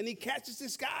mercy. And he catches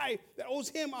this guy that owes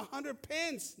him 100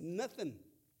 pence. Nothing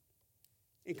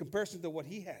in comparison to what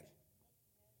he had.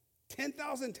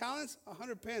 10,000 talents,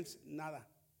 100 pence, nada.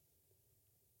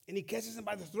 And he catches him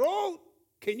by the throat.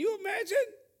 Can you imagine?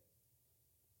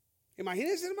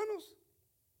 Imagínense, hermanos,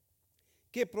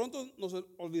 que pronto nos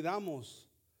olvidamos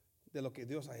de lo que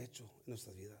Dios ha hecho en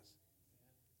nuestras vidas.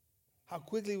 How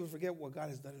quickly we forget what God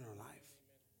has done in our life.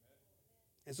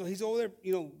 And so he's over there,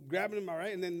 grabbing him, all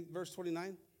right? And then verse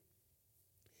 29.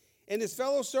 And his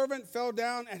fellow servant fell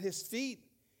down at his feet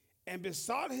and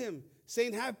besought him,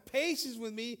 saying, have patience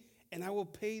with me, and I will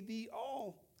pay thee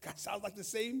all. God, sounds like the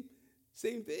same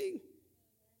thing.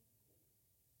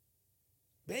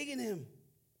 Begging him,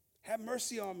 have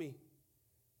mercy on me.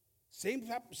 Same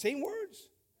words.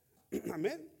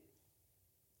 Amen.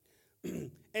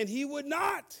 And he would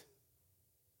not,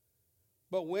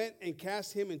 but went and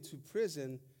cast him into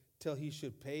prison till he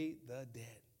should pay the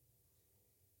debt.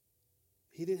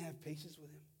 He didn't have patience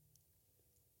with him.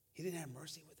 He didn't have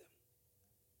mercy with him.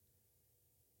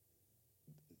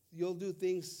 You'll do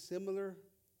things similar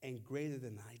and greater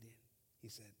than I did, he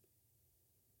said.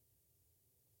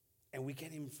 And we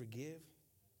can't even forgive.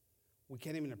 We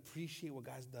can't even appreciate what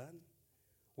God's done.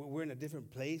 We're in a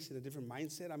different place, in a different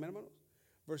mindset. Amen, hermanos?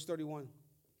 Verse 31.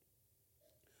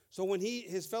 So when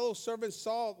his fellow servants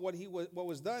saw what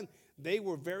was done, they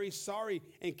were very sorry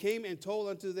and came and told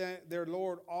unto their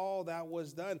Lord all that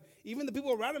was done. Even the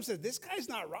people around him said, this guy's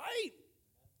not right.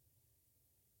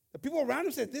 The people around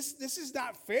him said, this is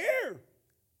not fair.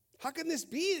 How can this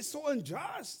be? It's so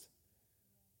unjust.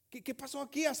 ¿Qué pasó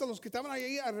aquí? Hasta los que estaban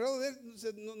ahí alrededor de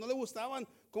él no le gustaban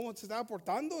cómo se estaba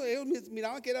portando. Ellos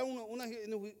miraban que era una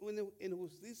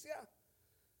injusticia.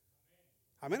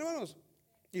 Amén, hermanos.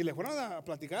 Y le fueron a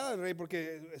platicar al rey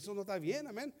porque eso no está bien.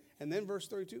 Amén. And then verse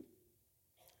 32.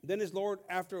 Then his Lord,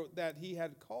 after that he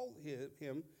had called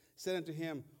him, said unto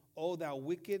him, O thou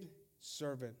wicked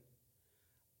servant,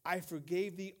 I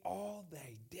forgave thee all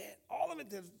thy debt. All of it,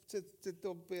 te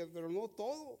perdonó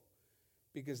todo.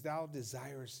 Because thou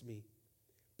desirest me.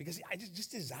 Because I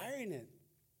just desiring it.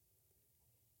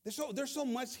 There's so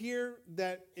much here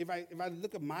that if I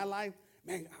look at my life,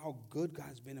 man, how good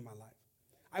God's been in my life.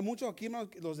 Hay mucho aquí, hermanos,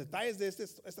 los detalles de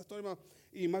esta historia, hermanos,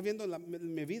 y más viendo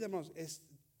mi vida, hermanos,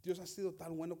 Dios ha sido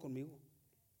tan bueno conmigo.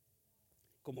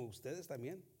 Como ustedes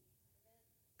también.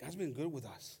 God's been good with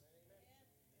us.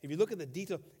 If you look at the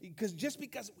detail, just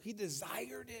because he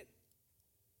desired it,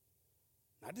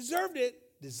 not deserved it,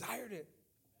 desired it.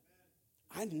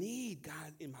 I need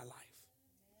God in my life.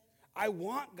 I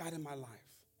want God in my life.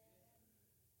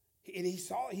 And he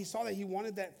saw that he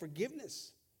wanted that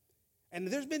forgiveness. And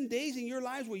there's been days in your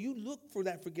lives where you look for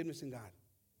that forgiveness in God.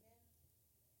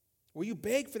 Where you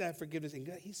beg for that forgiveness. And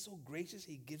God, he's so gracious,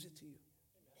 he gives it to you.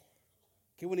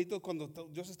 Qué bonito cuando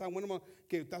Dios está bueno,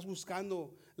 que estás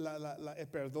buscando el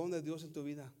perdón de Dios en tu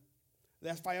vida. Le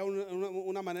has fallado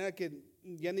una manera que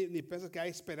ya ni piensas que hay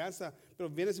esperanza, pero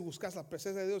vienes y buscas la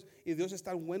presencia de Dios y Dios es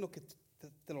tan bueno que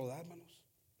te lo da, hermanos.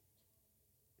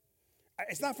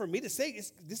 It's not for me to say.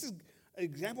 This is an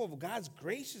example of God's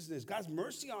graciousness, God's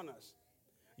mercy on us.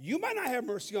 You might not have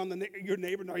mercy on your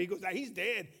neighbor. No, he goes, he's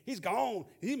dead. He's gone.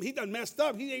 He done messed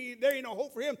up. There ain't no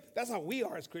hope for him. That's how we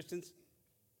are as Christians.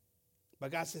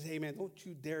 But God says, hey, man, don't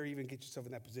you dare even get yourself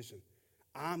in that position.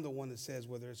 I'm the one that says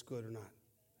whether it's good or not.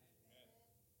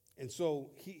 And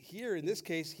so here in this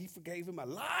case, he forgave him a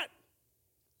lot.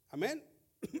 Amen?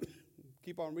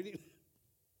 Keep on reading.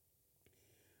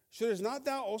 Shouldest not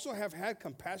thou also have had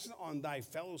compassion on thy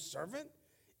fellow servant,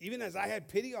 even as I had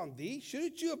pity on thee?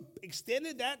 Shouldn't you have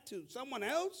extended that to someone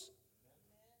else?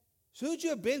 Shouldn't you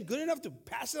have been good enough to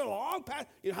pass it along?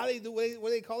 You know how they do, what do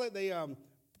they call it? They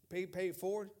pay it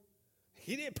forward.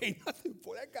 He didn't pay nothing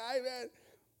for that guy, man.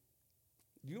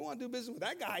 You don't want to do business with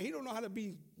that guy. He don't know how to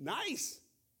be nice.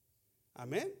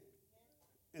 Amen?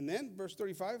 And then, verse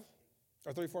 35,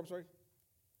 or 34, I'm sorry.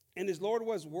 And his Lord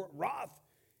was wroth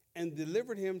and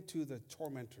delivered him to the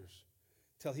tormentors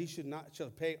till he shall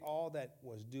pay all that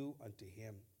was due unto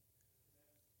him.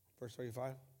 Verse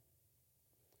 35.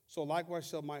 So likewise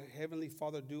shall my heavenly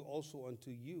Father do also unto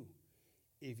you,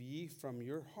 if ye from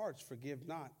your hearts forgive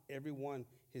not every one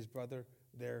his brother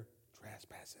their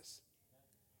trespasses.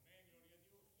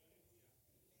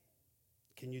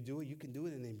 Can you do it? You can do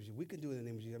it in the name of Jesus. We can do it in the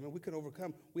name of Jesus. I mean, we can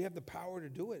overcome. We have the power to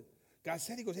do it. God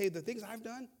said, he goes, hey, the things I've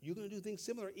done, you're going to do things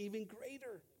similar, even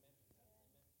greater.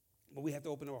 But we have to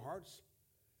open our hearts.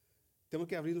 Tenemos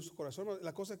que abrir nuestro corazón.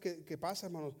 La cosa que pasa,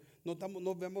 hermanos, no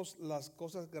vemos las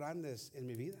cosas grandes en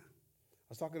mi vida. I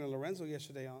was talking to Lorenzo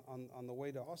yesterday on the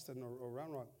way to Austin or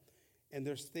Round Rock, and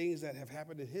there's things that have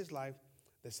happened in his life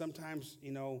that sometimes,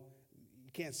 you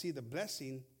can't see the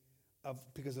blessing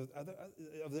because of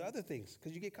the other things,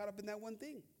 because you get caught up in that one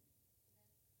thing.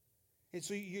 And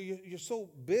so you're so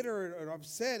bitter or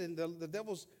upset, and the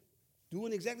devil's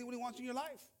doing exactly what he wants in your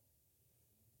life.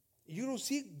 You don't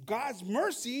see God's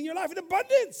mercy in your life in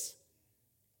abundance.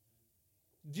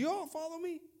 Do you all follow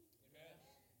me?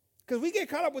 Because we get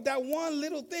caught up with that one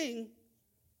little thing,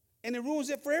 and it ruins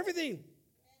it for everything.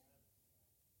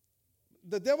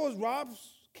 The devil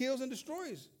robs, kills, and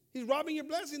destroys. He's robbing your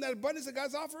blessing, that abundance that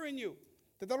God's offering you.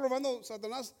 Te está robando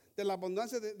Satanás de la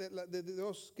abundancia de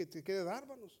Dios que te quiere dar,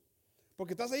 hermanos.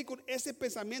 Porque estás ahí con ese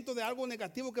pensamiento de algo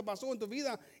negativo que pasó en tu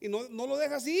vida y no lo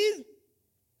dejas ir.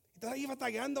 Estás ahí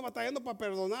batallando para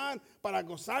perdonar, para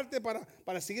gozarte,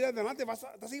 para seguir adelante.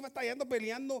 Estás ahí batallando,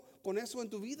 peleando con eso en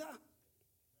tu vida.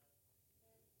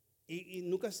 Y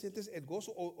nunca sientes el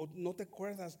gozo o no te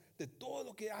acuerdas de todo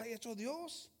lo que ha hecho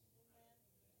Dios.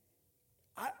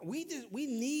 We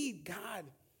need God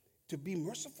to be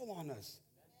merciful on us.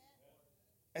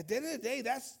 At the end of the day,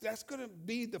 that's going to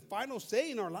be the final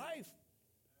say in our life.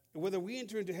 And whether we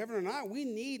enter into heaven or not, we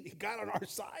need God on our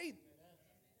side.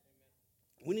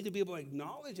 We need to be able to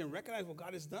acknowledge and recognize what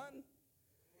God has done.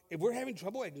 If we're having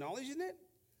trouble acknowledging it,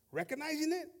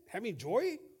 recognizing it, having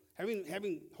joy,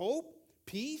 having hope,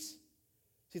 peace,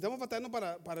 si estamos batallando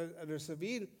para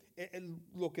recibir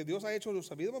lo que Dios ha hecho en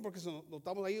nuestra vida, porque lo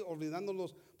estamos ahí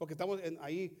olvidándonos, porque estamos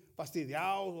ahí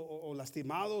fastidiados o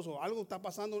lastimados, o algo está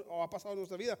pasando o ha pasado en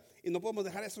nuestra vida, y no podemos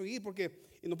dejar eso ir,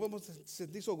 y no podemos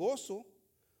sentir su gozo,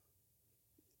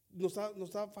 nos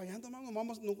está fallando, hermano.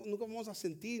 Nunca vamos a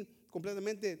sentir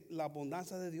completamente la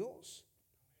abundancia de Dios.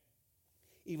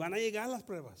 Y van a llegar las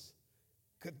pruebas.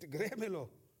 Créemelo.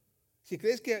 Si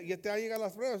crees que ya te van a llegar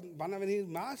las pruebas, van a venir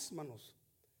más, hermanos.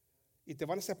 Y te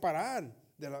van a separar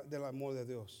del amor de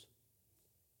Dios.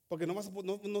 Porque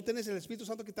no tienes el Espíritu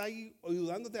Santo que está ahí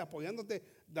ayudándote, apoyándote,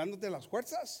 dándote las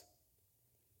fuerzas.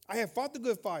 I have fought the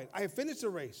good fight. I have finished the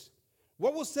race.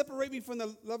 What will separate me from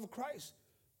the love of Christ?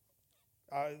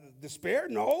 Despair?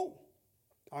 No.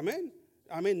 Amen.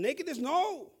 Nakedness?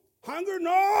 No. Hunger?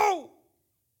 No.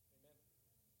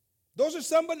 That's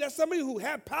somebody who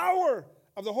had power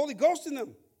of the Holy Ghost in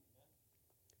them.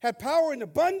 Had power in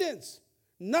abundance.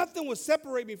 Nothing will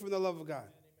separate me from the love of God.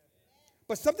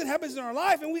 But something happens in our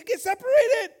life and we get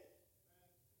separated.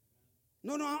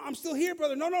 No, I'm still here,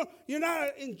 brother. No, you're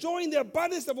not enjoying the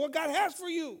abundance of what God has for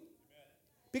you.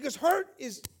 Because hurt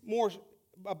is more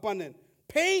abundant.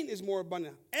 Pain is more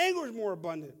abundant. Anger is more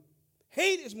abundant.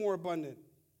 Hate is more abundant.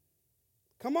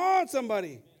 Come on,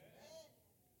 somebody.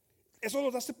 Eso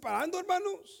lo está separando,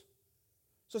 hermanos.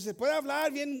 So, se puede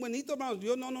hablar bien bonito, hermanos.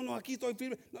 Dios, no, aquí estoy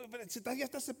firme. No, pero ya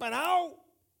estás separado.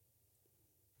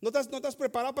 No estás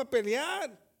preparado para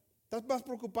pelear. Estás más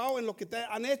preocupado en lo que te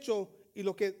han hecho y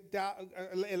lo que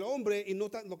el hombre y no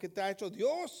lo que te ha hecho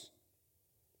Dios.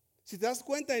 Si te das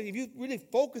cuenta, if you really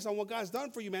focus on what God's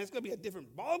done for you, man, it's going to be a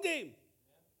different ball game.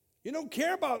 You don't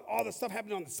care about all the stuff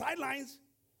happening on the sidelines.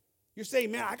 You're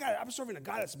saying, man, I'm serving a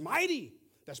God that's mighty,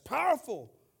 that's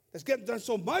powerful, that's done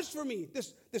so much for me.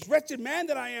 This wretched man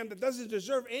that I am that doesn't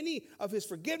deserve any of his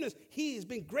forgiveness, he has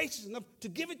been gracious enough to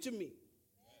give it to me.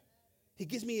 He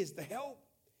gives me the help.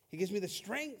 He gives me the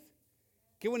strength.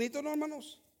 Qué bonito, ¿no,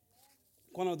 hermanos?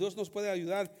 Cuando Dios nos puede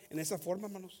ayudar en esa forma,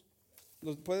 hermanos.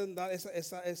 Nos pueden dar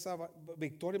esa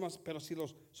victoria, pero si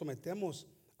los sometemos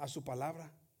a su palabra,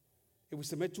 if we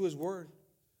submit to his word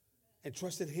and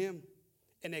trust in him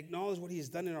and acknowledge what he has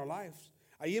done in our lives.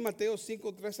 Ahí en Mateo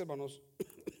 5:13, hermanos.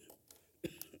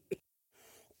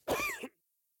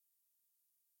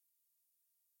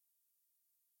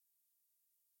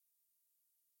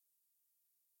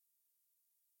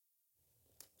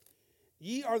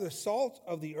 Ye are the salt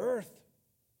of the earth.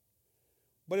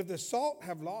 But if the salt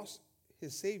have lost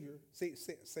his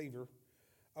savor,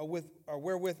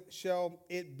 wherewith shall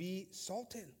it be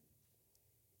salted?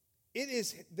 It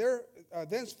is there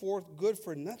thenceforth good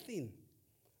for nothing,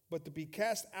 but to be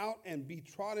cast out and be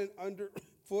trodden under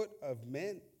foot of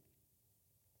men.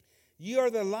 Ye are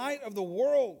the light of the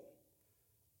world.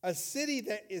 A city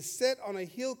that is set on a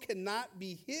hill cannot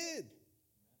be hid.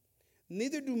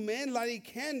 Neither do men light a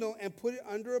candle and put it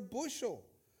under a bushel,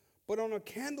 but on a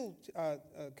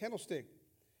candlestick,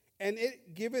 and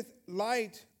it giveth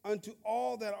light unto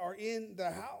all that are in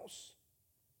the house.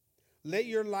 Let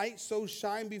your light so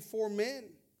shine before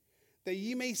men, that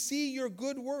ye may see your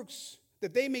good works,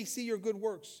 that they may see your good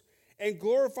works, and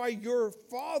glorify your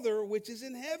Father which is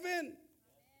in heaven.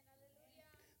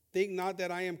 Think not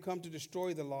that I am come to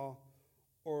destroy the law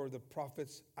or the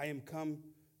prophets. I am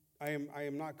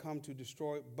not come to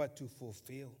destroy, but to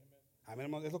fulfill. Amén,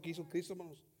 hermanos. Es lo que hizo Cristo,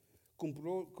 hermanos.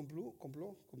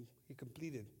 He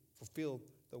completed, fulfilled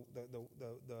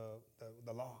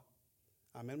the law.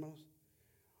 Amen, hermanos.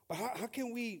 But how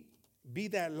can we be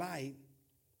that light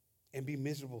and be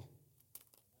miserable?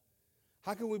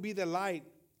 How can we be the light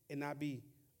and not be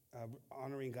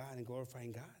honoring God and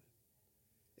glorifying God?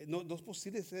 No es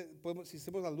posible, si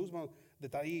hacemos la luz, hermanos, de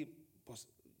estar ahí pues,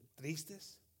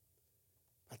 tristes,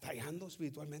 batallando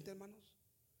espiritualmente, hermanos.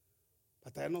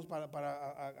 Batallarnos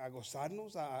para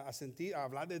gozarnos, a sentir, a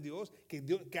hablar de Dios. Que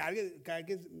alguien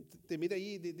te mira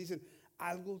ahí y dicen,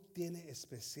 algo tiene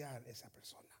especial esa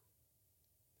persona.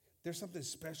 There's something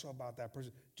special about that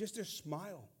person. Just their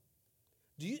smile.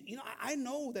 You know, I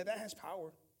know that has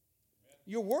power. Amen.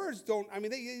 Your words don't, I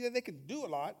mean, they can do a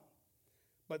lot.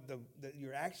 But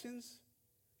your actions,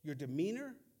 your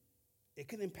demeanor, it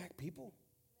can impact people.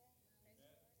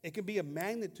 It can be a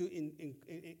magnet to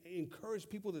encourage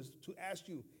people to ask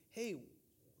you, hey,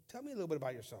 tell me a little bit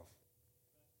about yourself.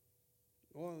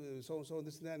 Well, so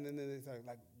this and that. And then it's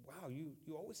like, wow, you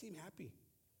always seem happy.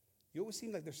 You always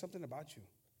seem like there's something about you.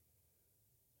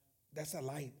 That's a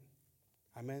light,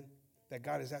 amen, that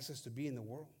God has asked us to be in the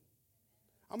world.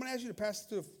 I'm going to ask you to pass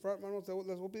to the front, hermanos.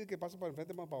 Les voy a pedir que pasen para el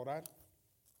frente, para orar.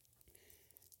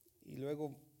 Y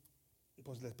luego,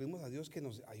 pues les pedimos a Dios que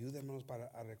nos ayude, hermanos, para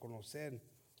a reconocer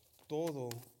todo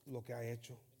lo que ha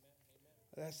hecho.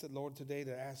 I ask the Lord today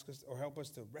to ask us or help us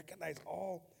to recognize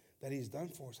all that He's done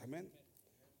for us. Amen.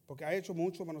 Porque ha hecho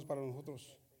mucho, hermanos, para nosotros.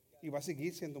 Y va a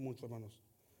seguir siendo mucho, hermanos.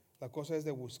 La cosa es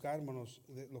de buscar, hermanos,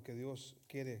 de lo que Dios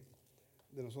quiere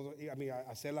de nosotros. I mean,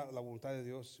 hacer la voluntad de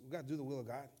Dios. We got to do the will of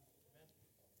God.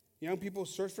 Young people,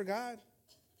 search for God.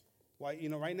 Why,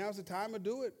 right now is the time to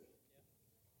do it.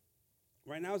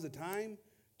 Right now is the time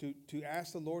to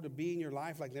ask the Lord to be in your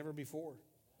life like never before.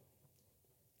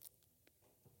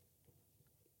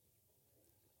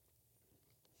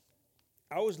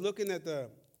 I was looking at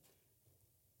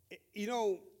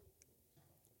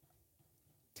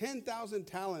 10,000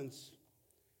 talents.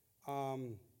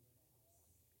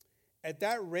 At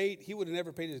that rate, he would have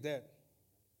never paid his debt.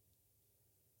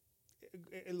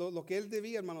 Lo que él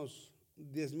debía, hermanos,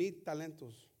 10,000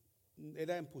 talentos.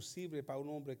 Era imposible para un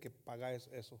hombre que pagara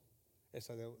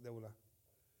esa deuda.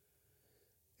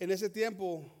 En ese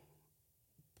tiempo,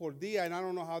 por día, and I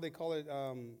don't know how they call it,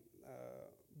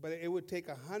 but it would take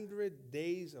 100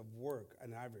 days of work,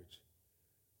 on average,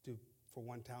 for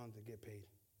one talent to get paid,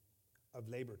 of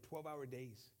labor, 12-hour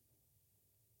days.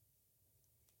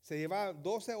 Se llevaba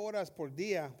 12 horas por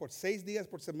día, por 6 días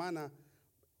por semana,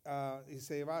 y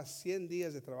se llevaba 100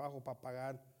 días de trabajo para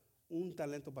pagar un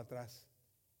talento para atrás.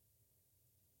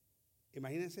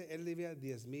 Imagínense, él debía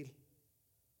 10,000.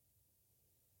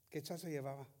 ¿Qué chance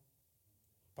llevaba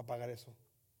para pagar eso?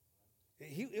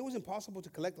 It was impossible to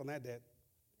collect on that debt.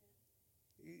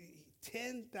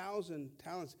 10,000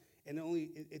 talents, and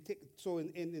so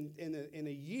in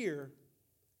a year,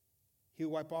 he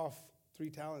would wipe off 3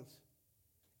 talents.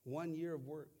 1 year of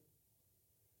work.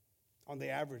 On the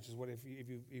average is what if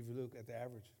you look at the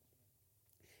average.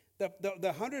 The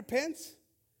 100 pence,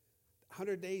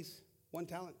 100 days, 1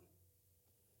 talent.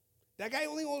 That guy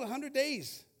only owed 100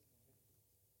 days.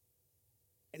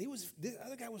 And this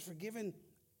other guy was forgiven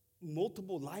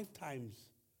multiple lifetimes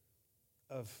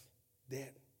of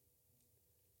debt.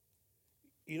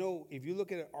 If you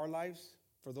look at our lives,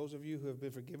 for those of you who have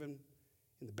been forgiven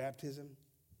in the baptism,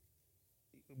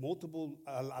 multiple,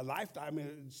 a lifetime,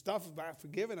 stuff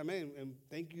forgiven, amen, and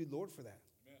thank you, Lord, for that.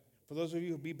 Amen. For those of you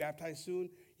who will be baptized soon,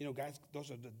 guys, those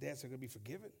are the debts that are going to be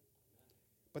forgiven.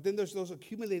 But then there's those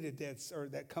accumulated debts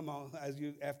that come out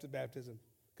after baptism,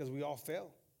 because we all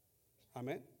fail.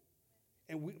 Amen.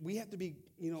 And we have to be,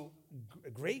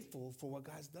 grateful for what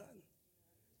God's done.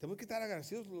 Tenemos que estar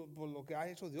agradecidos por lo que ha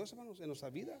hecho Dios, hermanos, en nuestra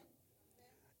vida.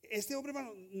 Este hombre,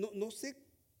 hermano, no sé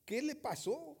qué le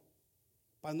pasó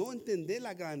para no entender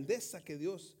la grandeza que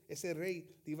Dios, ese rey,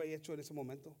 le iba a hecho en ese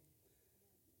momento.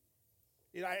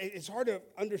 You know, it's hard to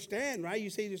understand, right? You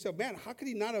say to yourself, man, how could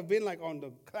he not have been like on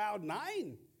the cloud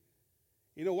 9?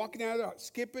 You know, walking out there,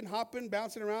 skipping, hopping,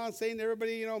 bouncing around, saying to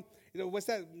everybody, you know, what's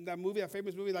that movie, that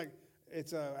famous movie, like,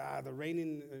 it's the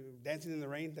raining, dancing in the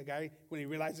rain. The guy, when he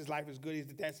realizes life is good, he's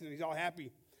dancing and he's all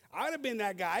happy. I would have been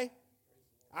that guy.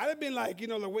 I'd have been like, you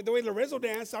know, the way Lorenzo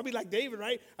danced. I'd be like David,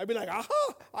 right? I'd be like,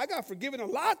 aha, I got forgiven a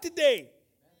lot today.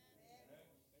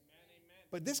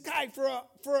 But this guy, for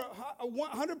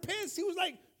 100 pence, he was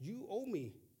like, you owe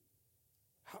me.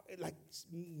 Like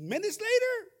minutes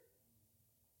later,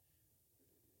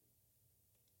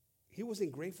 he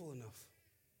wasn't grateful enough.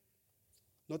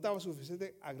 No estaba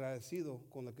suficiente agradecido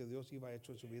con lo que Dios iba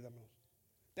hecho en su vida.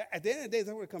 At the end of the day,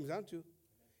 that's what it comes down to.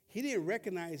 He didn't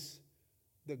recognize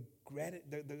the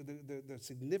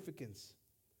significance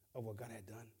of what God had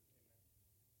done.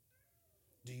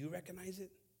 Do you recognize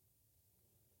it?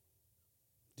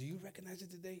 Do you recognize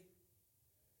it today?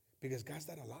 Because God's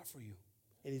done a lot for you,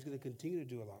 and he's going to continue to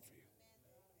do a lot for you.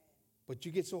 But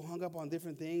you get so hung up on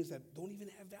different things that don't even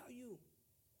have value.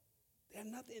 They have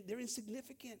nothing. They're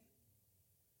insignificant.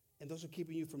 And those are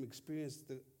keeping you from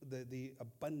experiencing the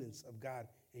abundance of God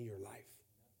in your life.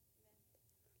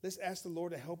 Let's ask the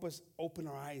Lord to help us open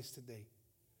our eyes today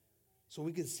so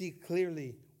we can see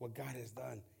clearly what God has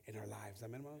done in our lives.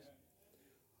 Amen, hermanos?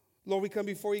 Lord, we come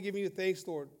before you giving you thanks,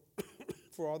 Lord,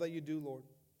 for all that you do, Lord,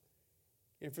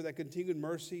 and for that continued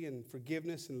mercy and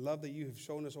forgiveness and love that you have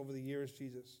shown us over the years,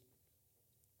 Jesus.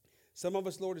 Some of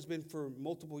us, Lord, has been for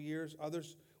multiple years.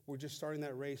 Others, we're just starting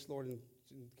that race, Lord, and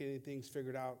getting things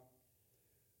figured out.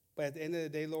 But at the end of the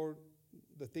day, Lord,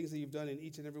 the things that you've done in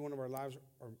each and every one of our lives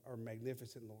are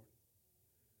magnificent, Lord.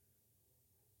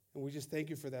 And we just thank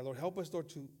you for that, Lord. Help us, Lord,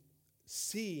 to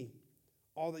see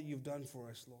all that you've done for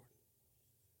us, Lord.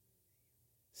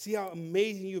 See how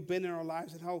amazing you've been in our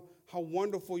lives and how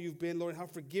wonderful you've been, Lord, and how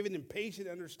forgiving and patient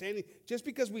and understanding. Just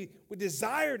because we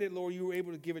desired it, Lord, you were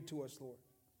able to give it to us, Lord.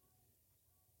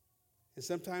 And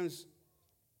sometimes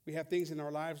we have things in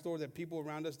our lives, Lord, that people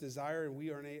around us desire, and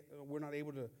we're not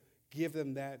able to give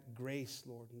them that grace,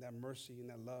 Lord, and that mercy and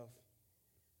that love.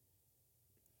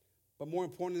 But more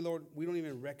importantly, Lord, we don't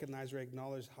even recognize or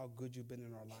acknowledge how good you've been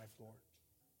in our life, Lord.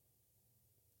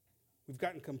 We've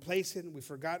gotten complacent. We've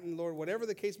forgotten, Lord, whatever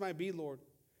the case might be, Lord.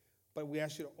 But we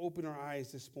ask you to open our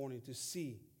eyes this morning to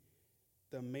see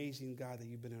the amazing God that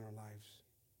you've been in our lives.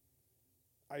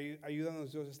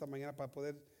 Ayúdanos, Dios, esta mañana para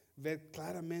poder ver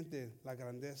claramente las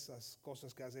grandezas,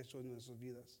 cosas que has hecho en nuestras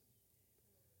vidas.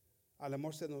 A lo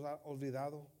mejor se nos ha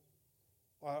olvidado.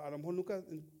 A lo mejor nunca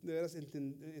de veras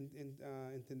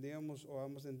entendíamos o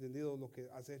hemos entendido lo que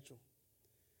has hecho.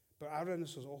 Pero abre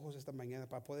nuestros ojos esta mañana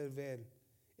para poder ver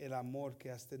el amor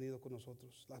que has tenido con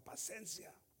nosotros. La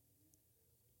paciencia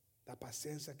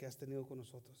que has tenido con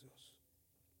nosotros, Dios.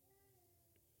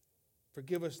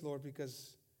 Forgive us, Lord,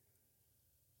 because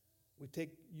we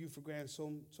take you for granted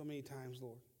so many times,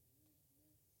 Lord.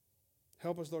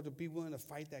 Help us, Lord, to be willing to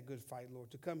fight that good fight, Lord.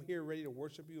 To come here ready to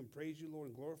worship you and praise you, Lord,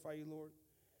 and glorify you, Lord.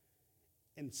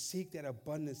 And seek that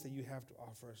abundance that you have to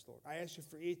offer us, Lord. I ask you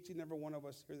for each and every one of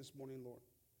us here this morning, Lord.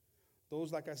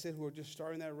 Those, like I said, who are just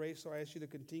starting that race, Lord, I ask you to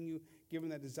continue giving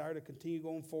that desire to continue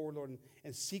going forward, Lord,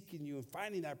 and seeking you and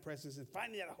finding that presence and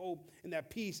finding that hope and that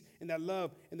peace and that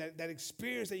love and that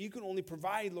experience that you can only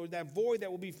provide, Lord, that void that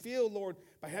will be filled, Lord,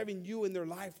 by having you in their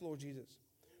life, Lord Jesus.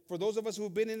 For those of us who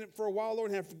have been in it for a while,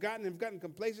 Lord, and have gotten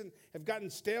complacent, have gotten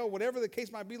stale, whatever the case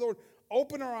might be, Lord,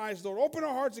 open our eyes, Lord, open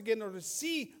our hearts again, Lord, to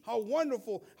see how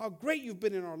wonderful, how great you've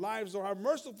been in our lives, Lord, how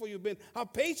merciful you've been, how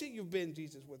patient you've been,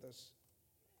 Jesus, with us.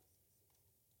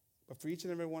 But for each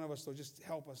and every one of us, Lord, just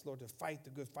help us, Lord, to fight the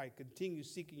good fight. Continue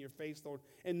seeking your face, Lord,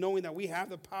 and knowing that we have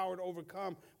the power to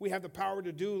overcome. We have the power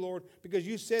to do, Lord, because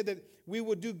you said that we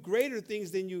would do greater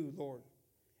things than you, Lord.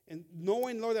 And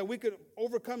knowing, Lord, that we could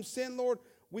overcome sin, Lord,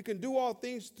 we can do all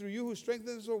things through you who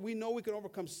strengthens us, Lord. We know we can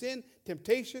overcome sin,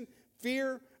 temptation,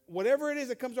 fear, whatever it is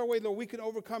that comes our way, Lord, we can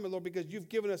overcome it, Lord, because you've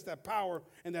given us that power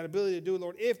and that ability to do it,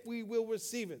 Lord, if we will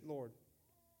receive it, Lord.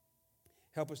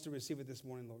 Help us to receive it this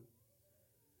morning, Lord.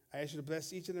 I ask you to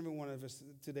bless each and every one of us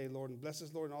today, Lord, and bless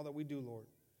us, Lord, in all that we do, Lord.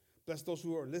 Bless those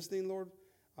who are listening, Lord,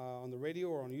 on the radio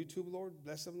or on YouTube, Lord.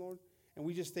 Bless them, Lord. And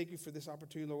we just thank you for this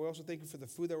opportunity, Lord. We also thank you for the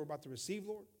food that we're about to receive,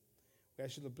 Lord. We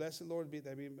ask you to bless it, Lord,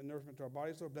 that be nourishment to our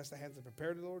bodies, Lord. Bless the hands that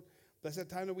prepared it, Lord. Bless that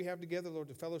time that we have together, Lord,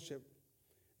 to fellowship,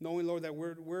 knowing, Lord, that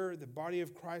we're the body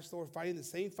of Christ, Lord, fighting the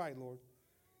same fight, Lord.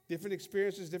 Different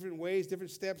experiences, different ways,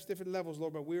 different steps, different levels,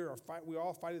 Lord, but we're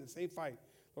all fighting the same fight.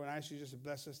 Lord, I ask you just to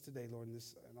bless us today, Lord, and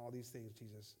all these things,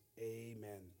 Jesus.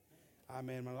 Amen.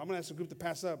 Amen. I'm going to ask the group to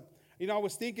pass up. You know, I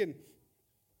was thinking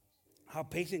how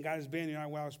patient God has been. You know,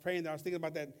 while I was praying, I was thinking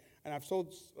about that and I've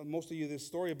told most of you this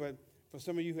story, but for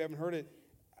some of you who haven't heard it,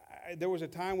 there was a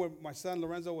time when my son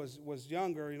Lorenzo was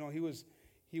younger. You know, he was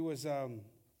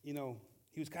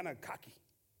kind of cocky,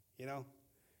 you know,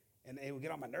 and it would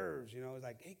get on my nerves. You know, it's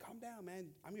like, hey, calm down, man.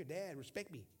 I'm your dad.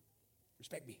 Respect me.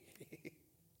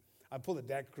 I pull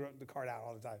the card out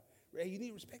all the time. Hey, you need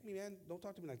to respect me, man. Don't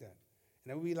talk to me like that.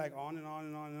 And it would be like on and on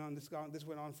and on and on. This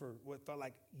went on for what felt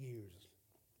like years,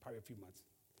 probably a few months.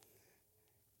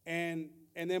 And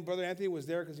then Brother Anthony was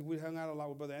there because we hung out a lot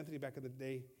with Brother Anthony back in the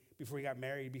day before he got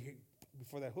married,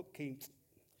 before that hook came.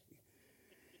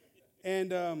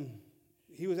 And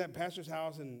he was at Pastor's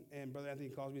house, and Brother Anthony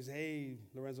calls me and says, hey,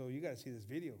 Lorenzo, you got to see this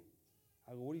video.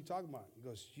 I go, what are you talking about? He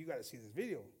goes, you got to see this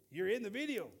video. You're in the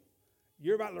video.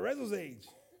 You're about Lorenzo's age.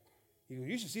 He goes,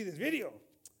 you should see this video.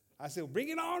 I said, well, bring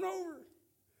it on over.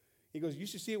 He goes, you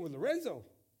should see it with Lorenzo.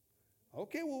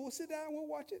 Okay, well, we'll sit down and we'll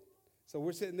watch it. So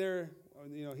we're sitting there,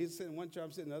 you know, he's sitting in one chair,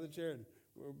 I'm sitting in the other chair, and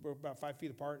we're about 5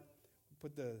 feet apart.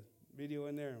 Put the video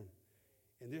in there,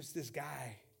 and there's this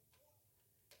guy,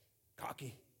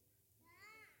 cocky.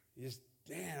 I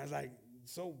was like,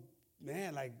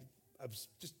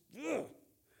 just, ugh.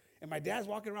 And my dad's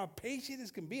walking around patient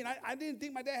as can be, and I didn't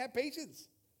think my dad had patience.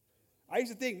 I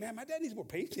used to think, man, my dad needs more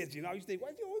patience, you know. I used to think, why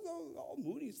is he always all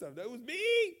moody and stuff? That was me.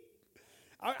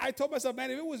 I told myself, man,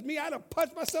 if it was me, I'd have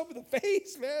punched myself in the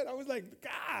face, man. I was like,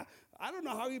 God, I don't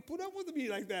know how he put up with me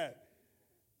like that.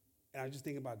 And I was just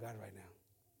thinking about God right now.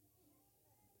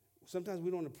 Sometimes we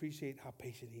don't appreciate how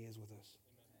patient he is with us.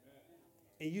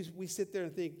 And we sit there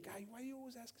and think, God, why are you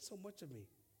always asking so much of me?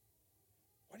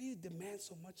 Why do you demand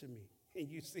so much of me? And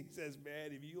he says,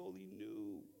 man, if you only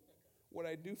knew what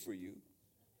I do for you.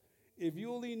 If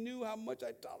you only knew how much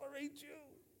I tolerate you.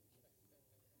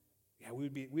 Yeah,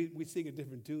 we'd sing a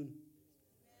different tune.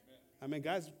 I mean,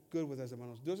 God's good with us,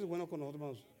 hermanos. Dios es bueno con nosotros,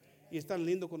 hermanos. Y es tan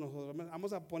lindo con nosotros.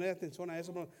 Vamos a poner atención a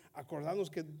eso, hermanos. Acordarnos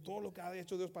que todo lo que ha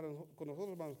hecho Dios con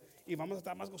nosotros, hermanos. Y vamos a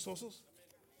estar más gozosos.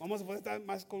 Vamos a poder estar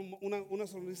más con una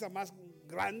sonrisa más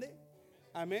grande.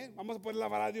 Amén. Vamos a poder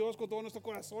alabar a Dios con todo nuestro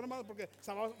corazón, hermanos, porque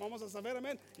vamos a saber,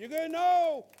 amén. You're going to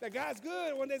know that God's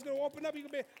good. One day it's going to open up. You're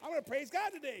going to be, I'm going to praise God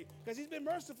today because he's been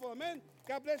merciful, amen.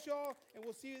 God bless you all, and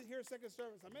we'll see you here at second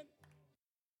service, amen.